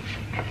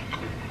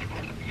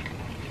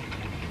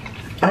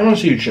 I don't want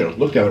to see you chew.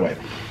 Look the other way.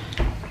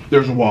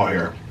 There's a wall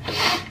here.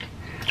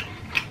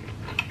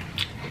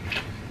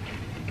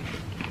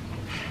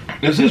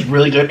 This is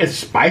really good. It's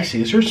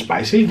spicy. Is yours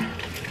spicy?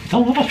 It's a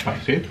little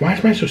spicy. Why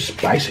is mine so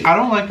spicy? I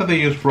don't like that they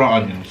use raw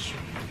onions.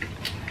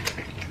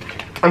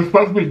 I'm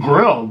supposed to be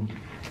grilled.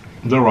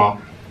 They're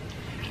raw.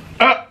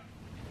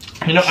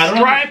 You know, I don't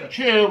Stripe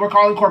chew. We're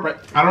calling corporate.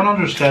 I don't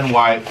understand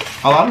why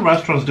a lot of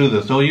restaurants do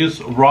this. They'll use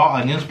raw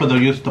onions, but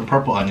they'll use the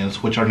purple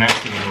onions, which are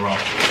nasty when they're raw.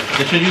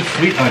 They should use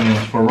sweet onions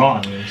for raw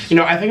onions. You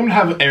know, I think I'm gonna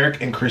have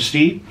Eric and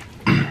Christy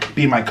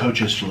be my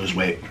coaches to lose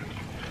weight,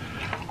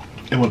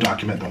 and we'll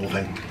document the whole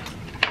thing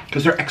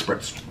because they're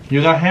experts.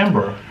 You got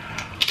Hamburg.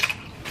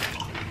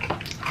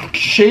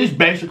 She's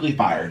basically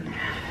fired.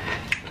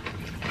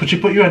 But she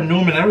put you at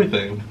Noom and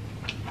everything.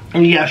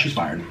 And yeah, she's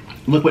fired.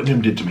 Look what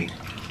Noom did to me.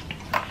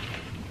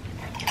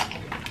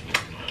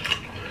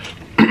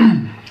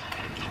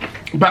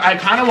 But I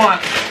kind of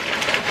want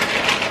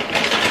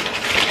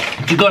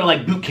to go to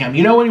like boot camp.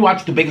 You know when you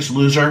watch The Biggest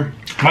Loser?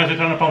 My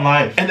 600 Pound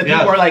Life. And the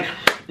people are like,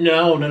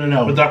 no.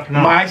 But Dr.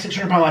 No. My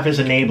 600 Pound Life is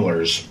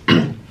enablers.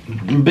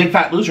 Big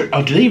Fat Loser.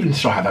 Oh, do they even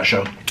still have that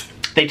show?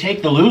 They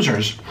take the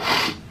losers.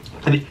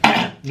 And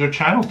Your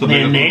channel's The the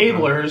Biggest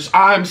enablers. Loser.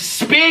 I'm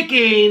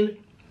speaking.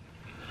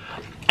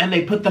 And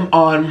they put them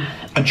on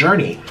a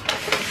journey.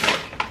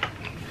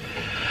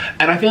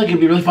 And I feel like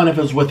it'd be really fun if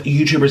it was with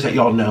YouTubers that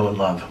y'all know and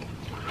love.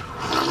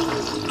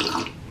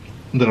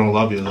 They don't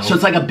love you though. So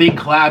it's like a big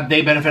collab.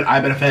 They benefit, I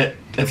benefit.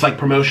 It's like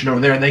promotion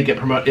over there. They get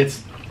promoted.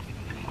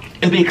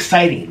 It'd be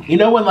exciting. You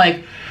know when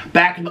like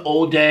back in the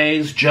old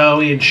days,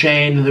 Joey and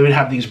Shane, they would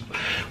have these,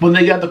 when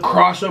they got the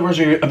crossovers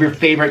of your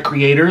favorite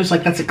creators,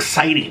 like that's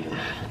exciting.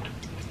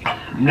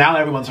 Now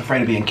everyone's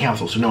afraid of being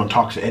canceled, so no one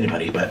talks to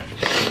anybody, but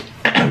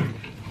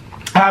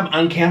I'm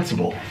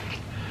uncancelable.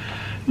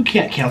 You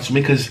can't cancel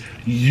me because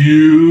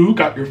you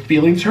got your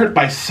feelings hurt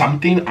by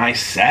something I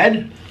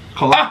said.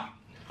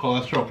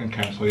 Cholesterol can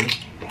cancel you.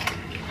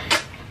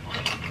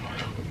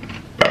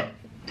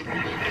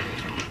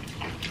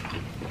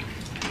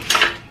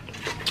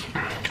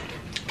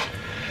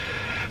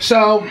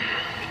 So,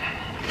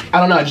 I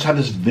don't know, I just have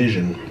this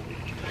vision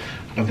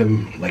of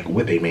them like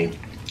whipping me.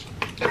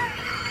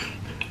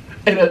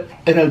 in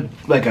a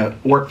like a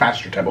work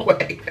faster type of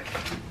way.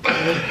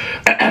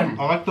 I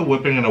like the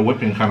whipping in a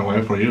whipping kind of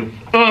way for you.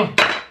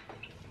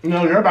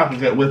 No, you're about to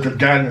get whipped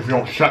again if you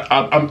don't shut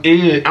up. I'm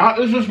eating.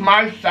 This is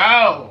my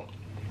style.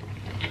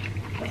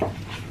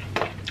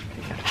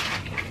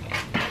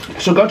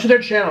 So go to their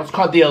channel. It's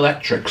called The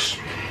Electrics.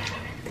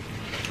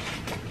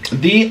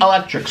 The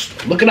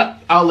Electrics. Look it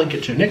up. I'll link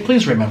it to Nick.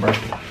 Please remember.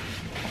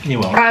 You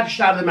will. I've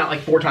shouted them out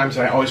like 4 times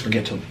and I always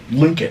forget to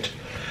link it.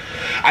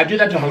 I do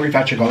that to Hungry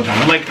Fat Chick all the time.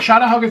 I'm like,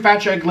 shout out Hungry Fat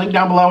Chick, link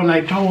down below, and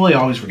I totally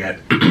always forget.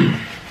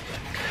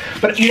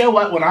 But you know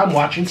what? When I'm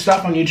watching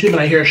stuff on YouTube and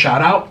I hear a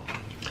shout out,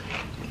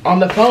 on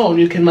the phone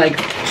you can like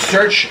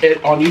search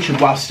it on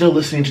YouTube while still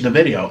listening to the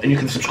video, and you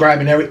can subscribe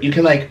and you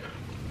can like,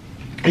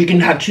 you can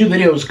have 2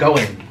 videos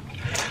going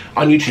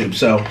on YouTube.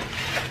 So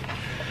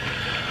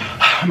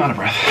I'm out of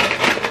breath.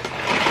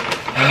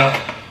 I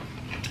know.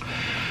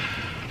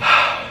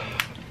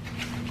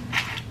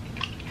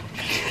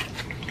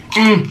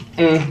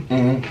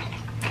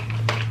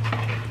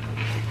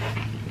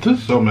 This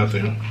is so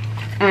messy.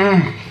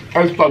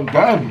 It's so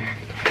good.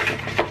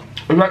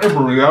 Is that your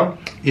burrito?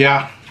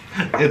 Yeah,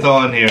 it's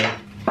all in here.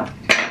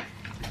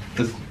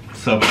 It's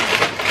so bad.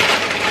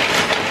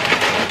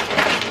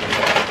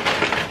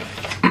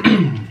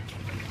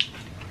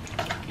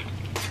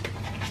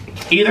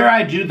 Either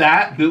I do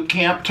that boot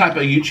camp type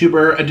of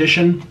YouTuber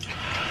edition,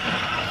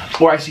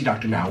 or I see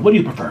Dr. Now. What do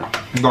you prefer?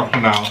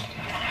 Dr. Now.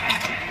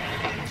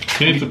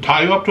 He needs to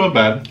tie you up to a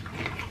bed.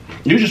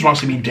 You just want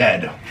to see me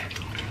dead.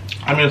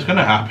 I mean, it's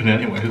gonna happen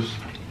anyways.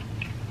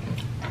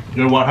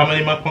 You're what, how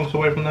many mukbangs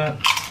away from that?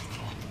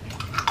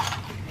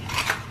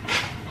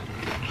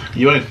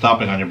 You ain't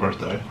stopping on your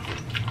birthday.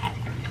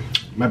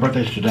 My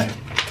birthday's today.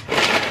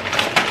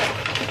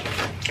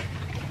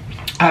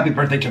 Happy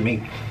birthday to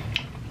me.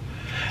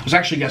 It was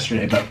actually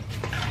yesterday, but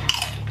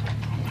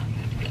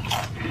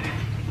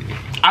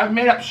I've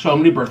made up so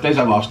many birthdays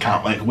I lost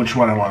count, like which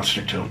one I want to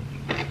stick to.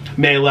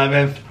 May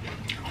 11th,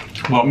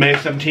 well, May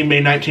 17th,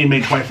 May 19th,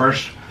 May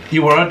 21st.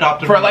 You were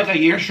adopted For like a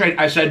year straight,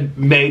 I said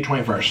May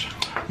 21st.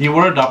 You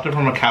were adopted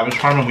from a cabbage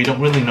farm and we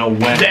don't really know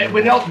when.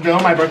 We don't know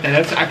my birthday.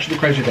 That's actually the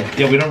crazy thing.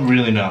 Yeah, we don't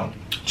really know.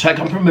 So I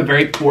come from a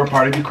very poor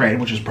part of Ukraine,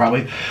 which is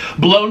probably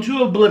blown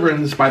to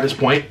oblivion by this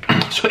point.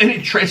 So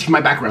any trace of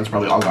my background is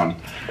probably all gone.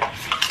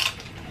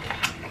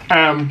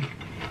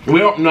 We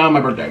don't know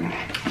my birthday.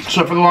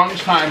 So for the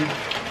longest time,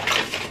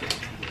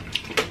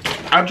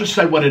 I've just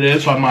said what it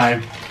is on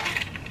my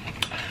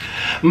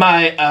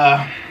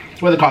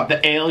what do they call it?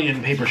 The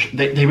alien paper.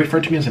 They refer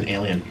to me as an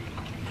alien.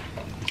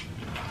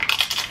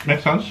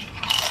 Makes sense.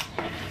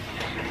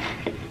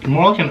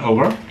 More like an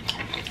ogre.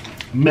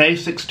 May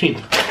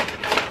 16th.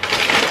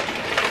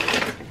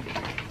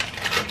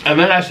 And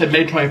then I said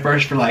May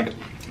 21st for like a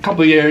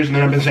couple years, and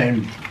then I've been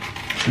saying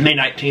May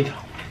 19th.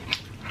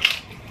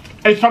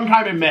 It's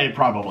sometime in May,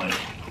 probably.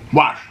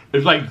 Watch.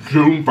 It's like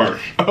June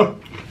 1st.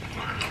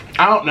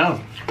 I don't know.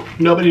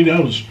 Nobody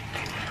knows.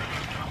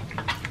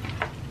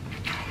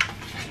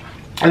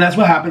 And that's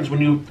what happens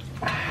when you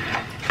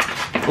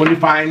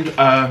find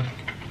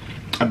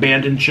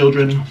abandoned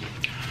children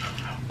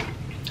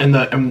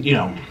and you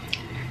know.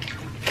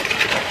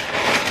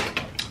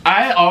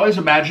 I always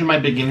imagine my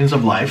beginnings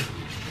of life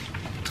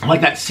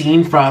like that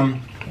scene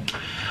from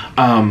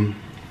The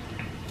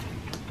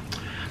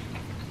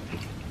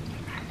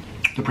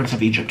Prince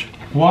of Egypt.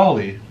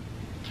 Wally.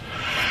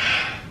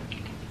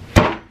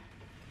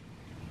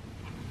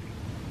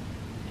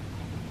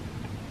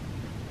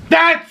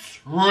 That's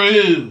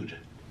rude.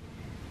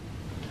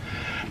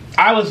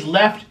 I was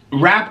left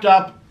wrapped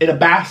up in a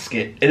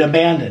basket and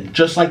abandoned,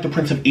 just like the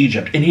Prince of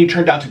Egypt, and he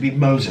turned out to be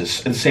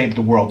Moses and saved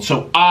the world.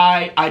 So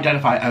I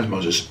identify as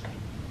Moses.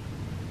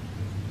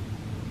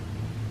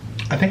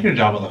 I think you're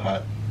Jabba the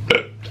Hutt.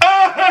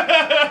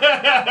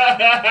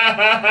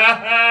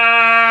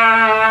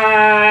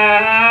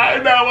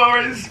 No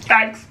one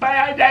respects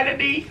my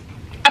identity.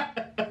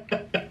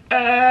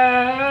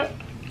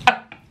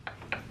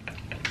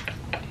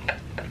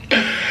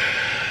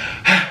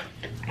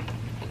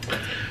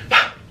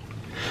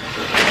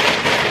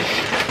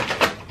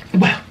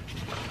 Well,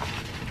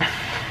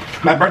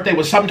 my birthday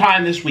was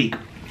sometime this week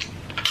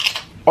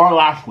or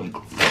last week.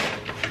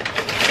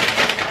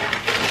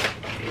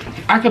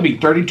 I could be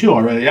 32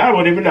 already. I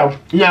wouldn't even know.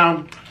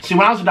 No. See,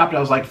 when I was adopted, I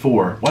was like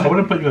 4. What? I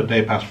wouldn't put you a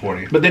day past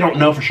 40. But they don't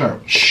know for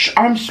sure. Shh,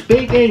 I'm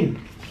speaking.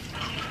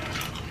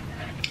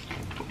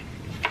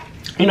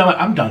 You know what?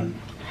 I'm done.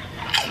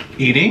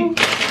 Eating?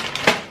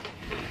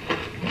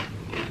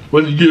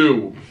 With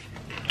you.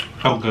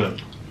 Oh,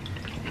 good.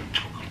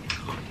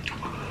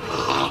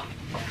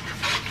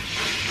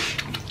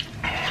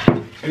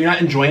 If you're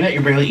not enjoying it,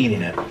 you're barely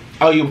eating it.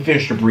 Oh, you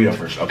finished your burrito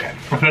first. Okay.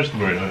 I finished the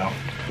burrito now.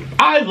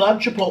 I love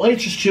Chipotle.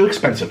 It's just too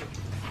expensive.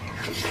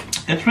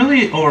 It's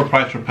really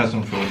overpriced for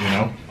peasant food, you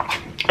know?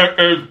 It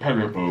is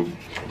peasant food.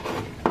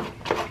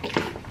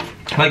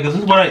 Like, this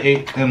is what I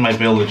ate in my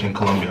village in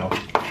Colombia.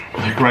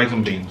 Like rice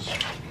and beans.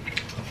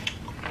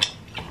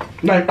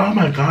 Like, oh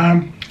my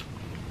God.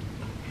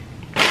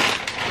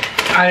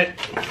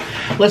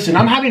 Listen,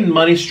 I'm having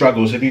money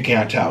struggles if you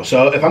can't tell.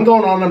 So if I'm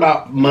going on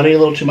about money a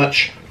little too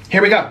much,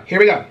 here we go. Here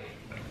we go.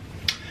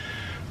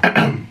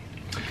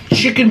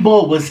 Chicken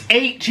bowl was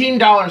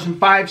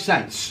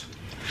 $18.05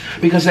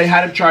 because they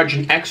had to charge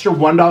an extra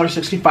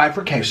 $1.65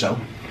 for queso.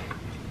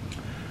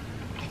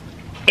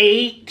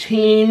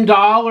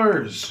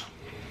 $18.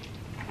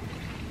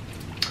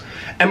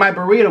 And my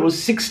burrito was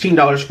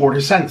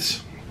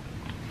 $16.40.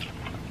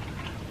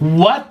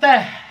 What the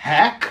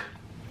heck?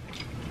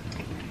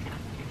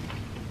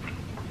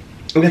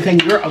 And the thing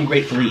you're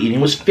ungratefully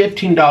eating was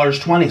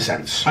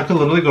 $15.20. I could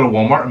literally go to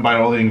Walmart and buy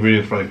all the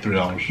ingredients for like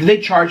 $3. Did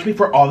they charge me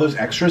for all those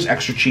extras?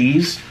 Extra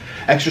cheese,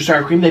 extra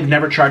sour cream? They've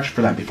never charged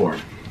for that before.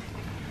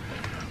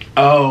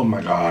 Oh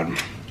my God.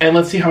 And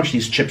let's see how much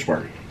these chips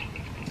were.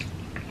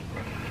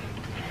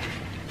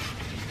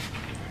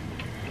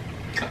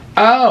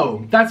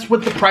 Oh, that's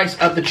with the price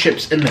of the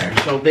chips in there.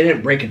 So they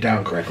didn't break it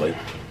down correctly.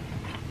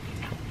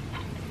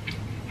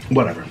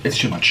 Whatever, it's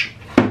too much.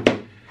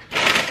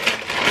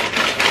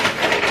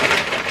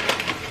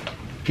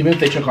 Even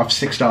if they took off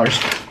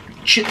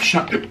 $6, chip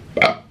shop, be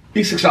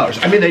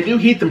 $6. I mean, they do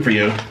heat them for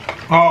you.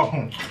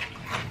 Oh,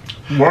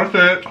 worth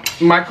it.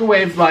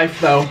 Microwave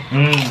life, though.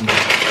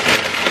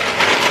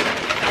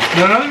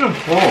 They're not even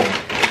full.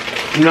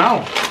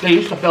 No, they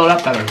used to fill it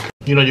up better.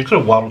 You know, you could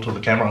have waddled to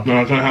the camera.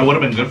 No, it would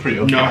have been good for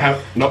you. No,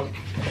 nope.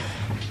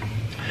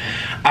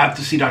 I have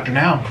to see Dr.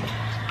 Now.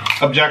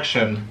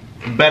 Objection.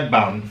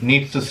 Bedbound.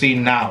 Needs to see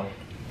now.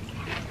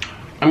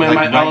 I'm in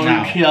Like my right own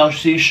now.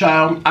 TLC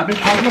show. I've been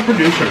talking to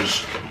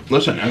producers.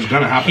 Listen, it's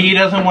gonna happen. He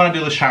doesn't want to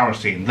do the shower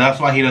scene. That's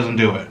why he doesn't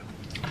do it.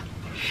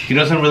 He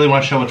doesn't really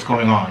want to show what's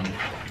going on.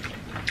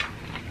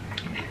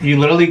 You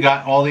literally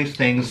got all these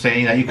things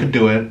saying that you could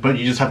do it, but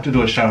you just have to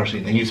do a shower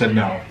scene, and you said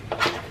no.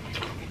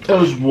 It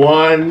was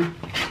one.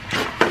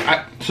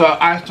 So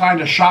I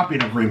signed a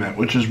shopping agreement,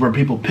 which is where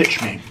people pitch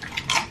me.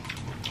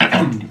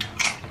 I'm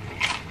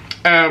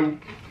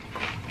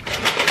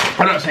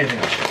not saying anything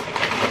else.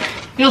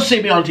 You'll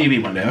see me on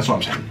TV one day. That's what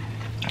I'm saying.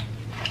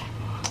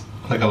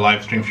 Like a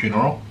live stream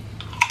funeral.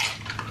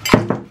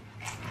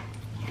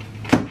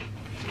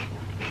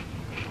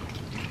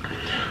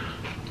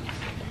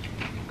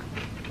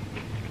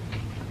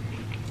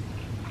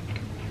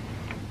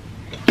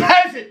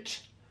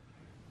 Peasant!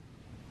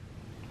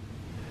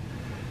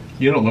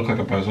 You don't look like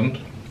a peasant.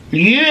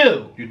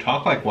 You! You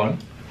talk like one.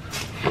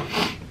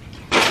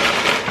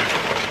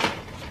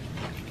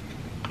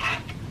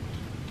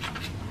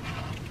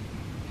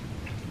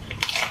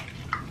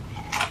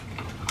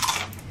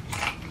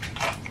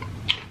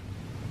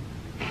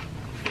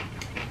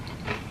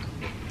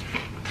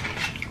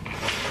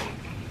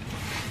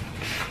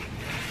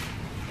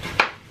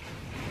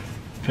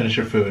 Finish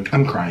your food.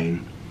 I'm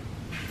crying.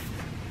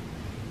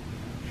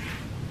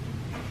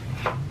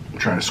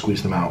 to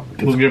squeeze them out.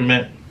 With your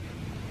mitt.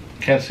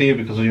 Can't see it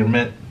because of your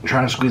mitt.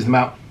 Trying to squeeze them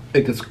out.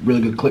 It gets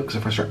really good clicks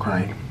if I start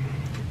crying.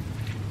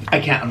 I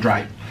can't, I'm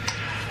dry.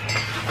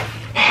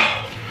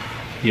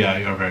 Yeah,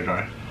 you're very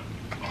dry.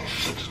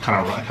 It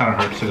kind of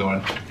hurts to go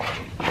in.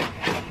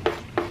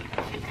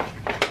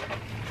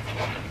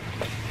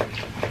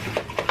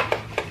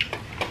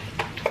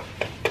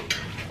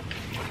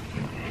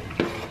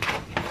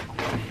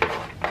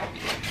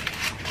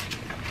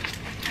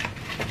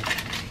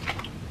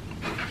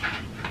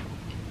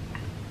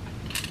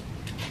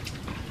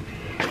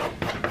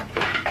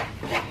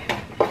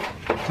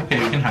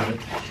 Okay, you can have it.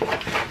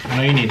 I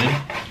know you need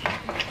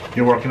it.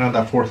 You're working on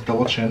that fourth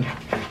double chin.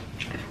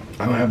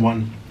 I only have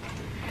one.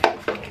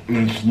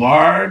 And it's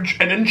large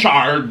and in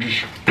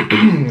charge.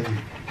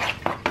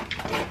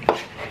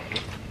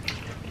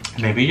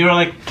 Maybe you're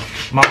like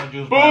Mama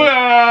June's.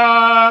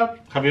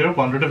 Have you ever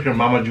wondered if you're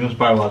Mama June's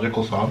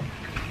biological son?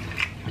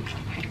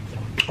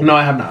 No,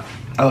 I have not.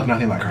 I look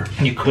nothing like her.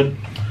 You could.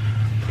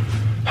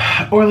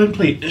 Orlin,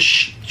 please.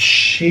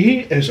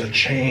 She is a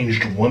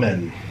changed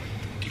woman.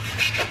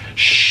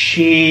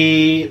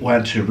 She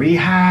went to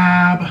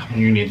rehab.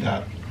 You need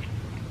that.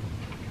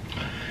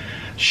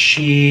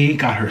 She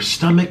got her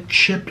stomach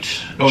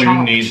chipped. Oh,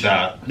 chopped. you need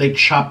that. They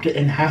chopped it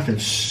in half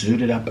and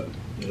sewed it up.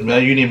 No,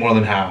 you need more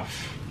than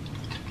half.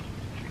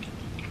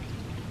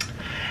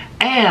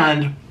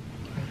 And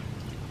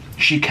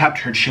she kept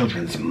her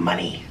children's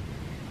money.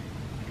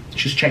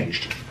 She's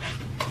changed.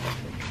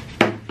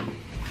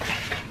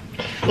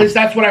 At least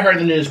that's what I heard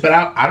in the news, but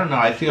I don't know,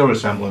 I see a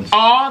resemblance.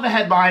 all the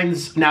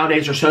headlines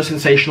nowadays are so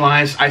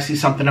sensationalized. I see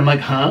something, I'm like,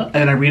 huh? And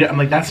then I read it, I'm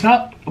like, that's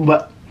not,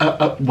 what?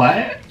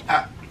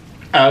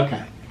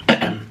 Okay.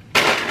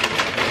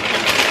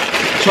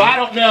 So I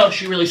don't know if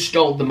she really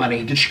stole the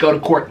money. Did she go to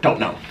court? Don't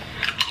know.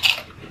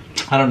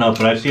 I don't know,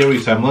 but I see a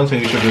resemblance and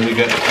you should really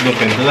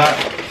look into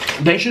that.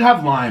 They should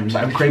have limes.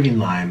 I'm craving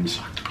limes.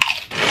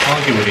 I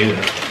don't think you would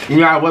either.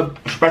 Yeah, well,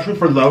 especially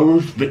for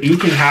those that you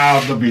can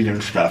have the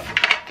vegan stuff.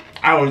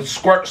 I would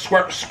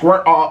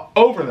squirt all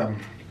over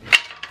them.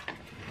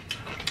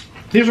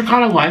 These are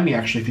kind of limey,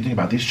 actually, if you think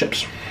about these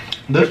chips.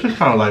 This is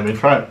kind of limey.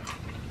 Try it.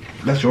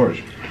 That's yours.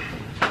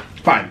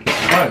 Fine.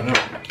 Fine. No.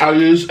 I'll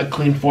use a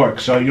clean fork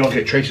so you don't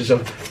get traces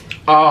of,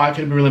 oh, I could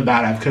have been really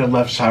bad. I could have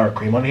left sour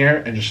cream on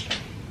here and just,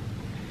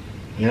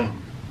 yeah.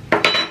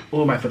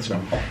 Oh, my foot's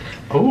numb.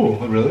 Oh,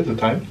 really? The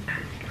time?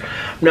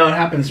 No, it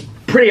happens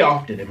pretty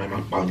often in my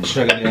mukbangs.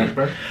 Should I get the ice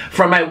cream?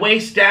 From my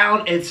waist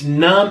down, it's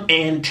numb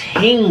and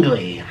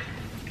tingly.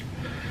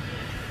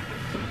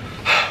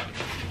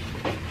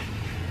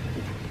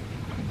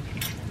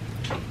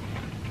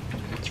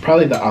 It's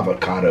probably the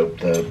avocado,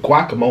 the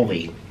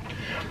guacamole.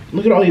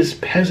 Look at all these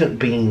peasant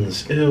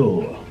beans.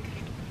 Ew.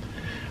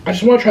 I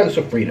just want to try the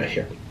sofrita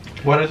here.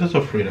 What is a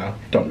sofrita?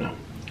 Don't know.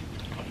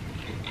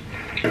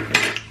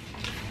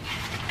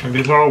 And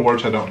these are all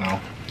words I don't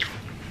know.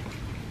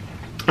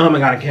 Oh my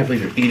god, I can't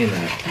believe you're eating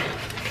that.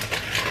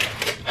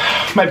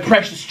 My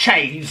precious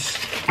cheese.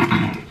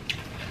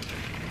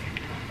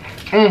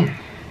 Mm.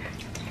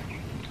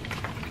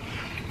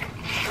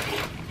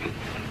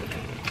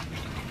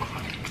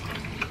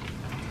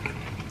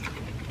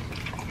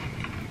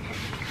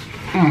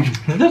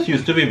 This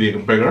used to be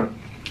bigger.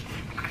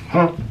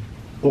 Huh?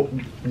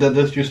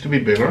 This used to be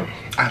bigger.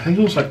 I think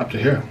it was like up to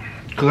here.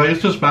 Because I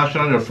used to smash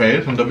it on your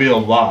face and there'd be a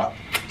lot.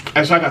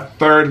 It's like a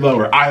third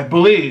lower. I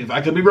believe.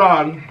 I could be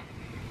wrong.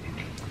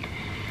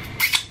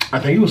 I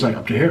think it was like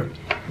up to here.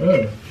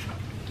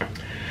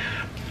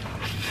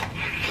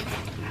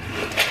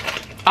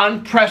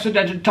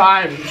 Unprecedented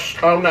times.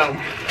 Oh no.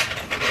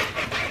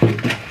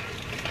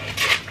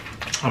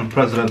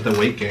 Unprecedented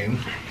weight gain.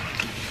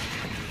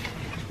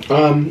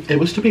 It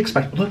was to be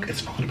expected. Look,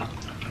 it's falling apart.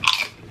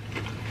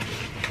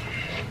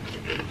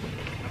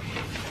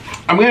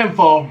 I'm getting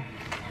full.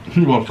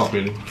 You won't stop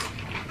eating.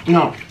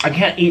 No, I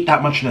can't eat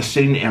that much in a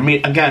sitting. I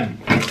mean,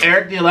 again,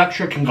 Eric the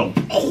Electric can go.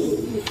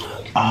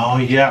 Oh,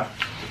 yeah.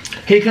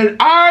 He can.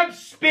 I'm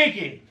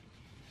speaking.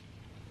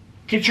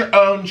 Get your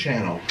own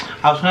channel.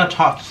 I was going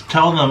to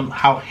tell them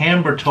how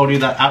Hamber told you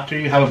that after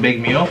you have a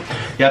big meal,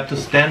 you have to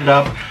stand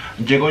up,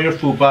 jiggle your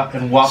fupa,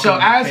 and walk. So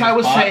as I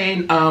was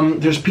saying,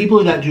 there's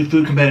people that do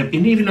food competitive,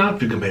 and even not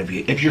food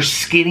competitive. If you're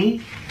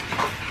skinny,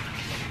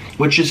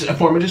 which is a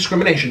form of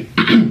discrimination,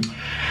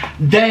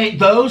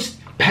 those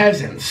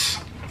peasants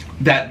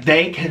that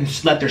they can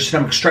let their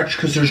stomach stretch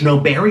because there's no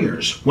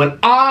barriers. When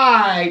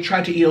I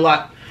try to eat a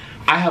lot,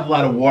 I have a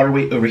lot of water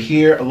weight over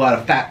here, a lot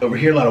of fat over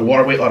here, a lot of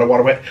water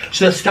weight,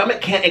 So the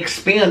stomach can't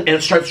expand and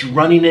it starts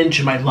running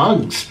into my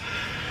lungs.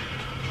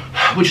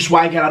 Which is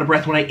why I get out of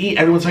breath when I eat.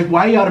 Everyone's like,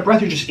 why are you out of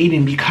breath? You're just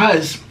eating.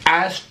 Because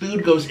as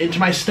food goes into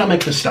my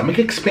stomach, the stomach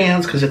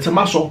expands because it's a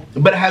muscle,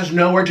 but it has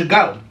nowhere to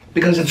go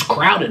because it's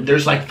crowded.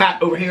 There's like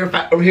fat over here,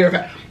 fat,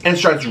 and it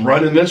starts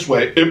running this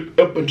way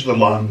up into the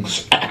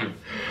lungs.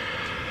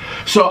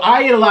 So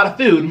I eat a lot of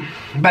food,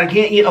 but I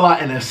can't eat a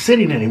lot in a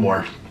sitting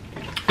anymore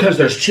because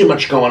there's too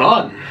much going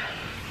on.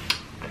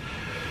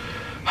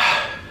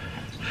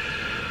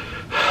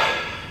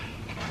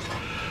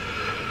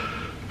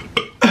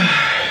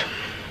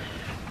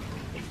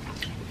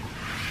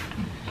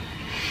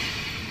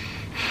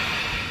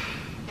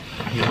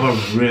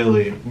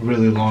 really,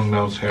 really long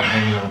nose hair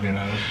hanging over your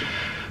nose.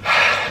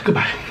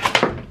 Goodbye.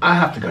 I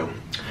have to go.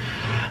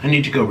 I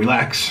need to go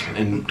relax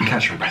and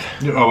catch my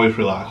breath. You're always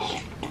relaxed.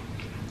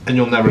 And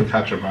you'll never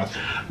catch your breath.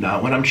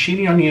 No, when I'm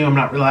cheating on you, I'm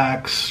not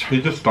relaxed.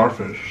 You're just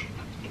starfish.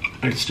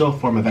 It's still a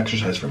form of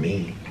exercise for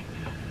me.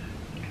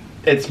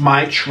 It's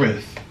my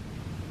truth.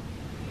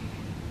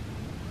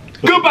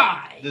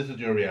 Goodbye! This is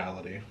your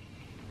reality.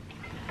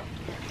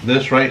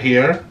 This right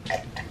here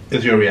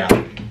is your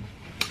reality.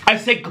 I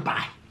say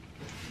goodbye.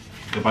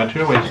 Goodbye to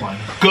your waistline.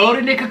 Go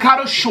to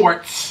Nikocado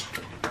Shorts.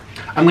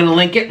 I'm gonna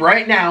link it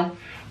right now.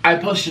 I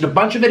posted a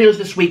bunch of videos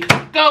this week.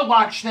 Go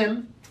watch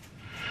them.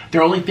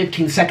 They're only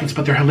 15 seconds,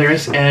 but they're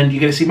hilarious, and you're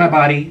gonna see my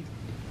body.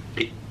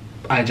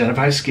 I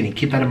identify as skinny.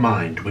 Keep that in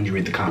mind when you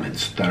read the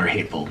comments that are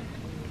hateful.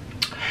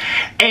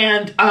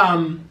 And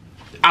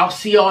I'll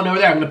see y'all over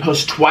there. I'm gonna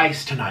post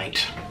twice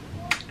tonight.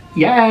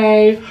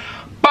 Yay!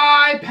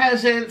 Bye,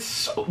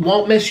 peasants.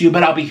 Won't miss you,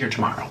 but I'll be here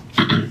tomorrow.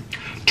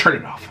 Turn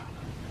it off.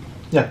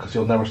 Yeah, because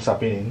you'll never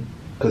stop eating.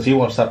 Because you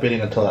won't stop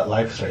eating until that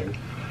live stream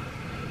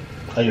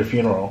at your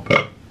funeral.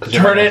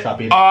 Turn it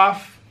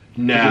off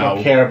now. You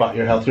don't care about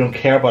your health. You don't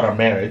care about our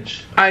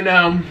marriage. I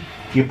know.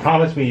 You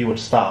promised me you would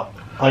stop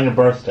on your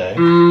birthday.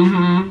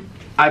 Mm-hmm.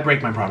 I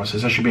break my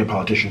promises. I should be a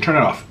politician. Turn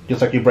it off.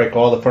 Just like you break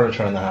all the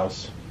furniture in the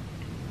house.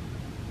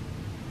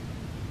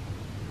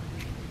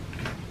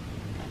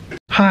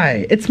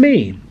 Hi, it's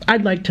me.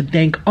 I'd like to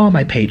thank all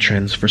my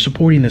patrons for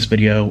supporting this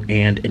video,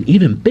 and an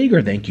even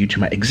bigger thank you to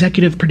my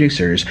executive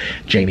producers,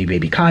 Jamie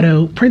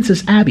Babycado,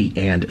 Princess Abbie,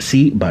 and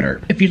C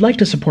Butter. If you'd like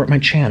to support my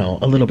channel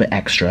a little bit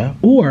extra,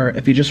 or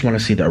if you just want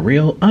to see the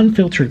real,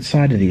 unfiltered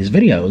side of these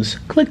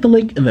videos, click the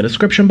link in the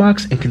description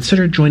box and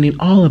consider joining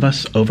all of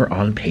us over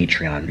on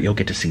Patreon. You'll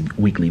get to see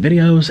weekly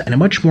videos and a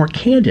much more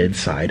candid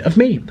side of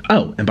me.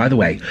 Oh, and by the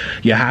way,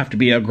 you have to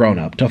be a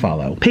grown-up to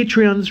follow.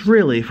 Patreon's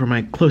really for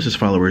my closest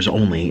followers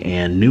only,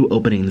 and new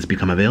openings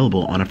become available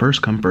on a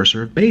first-come,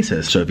 first-served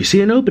basis. So if you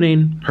see an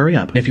opening, hurry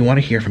up. And if you want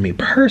to hear from me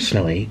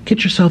personally,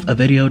 get yourself a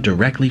video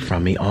directly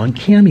from me on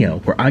Cameo,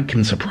 where I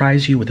can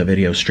surprise you with a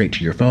video straight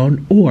to your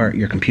phone or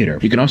your computer.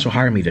 You can also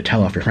hire me to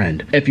tell off your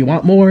friend. If you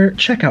want more,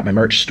 check out my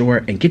merch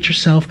store and get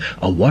yourself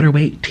a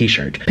Waterweight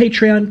t-shirt.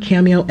 Patreon,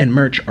 Cameo, and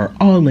merch are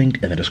all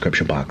linked in the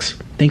description box.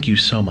 Thank you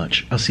so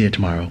much. I'll see you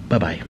tomorrow.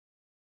 Bye-bye.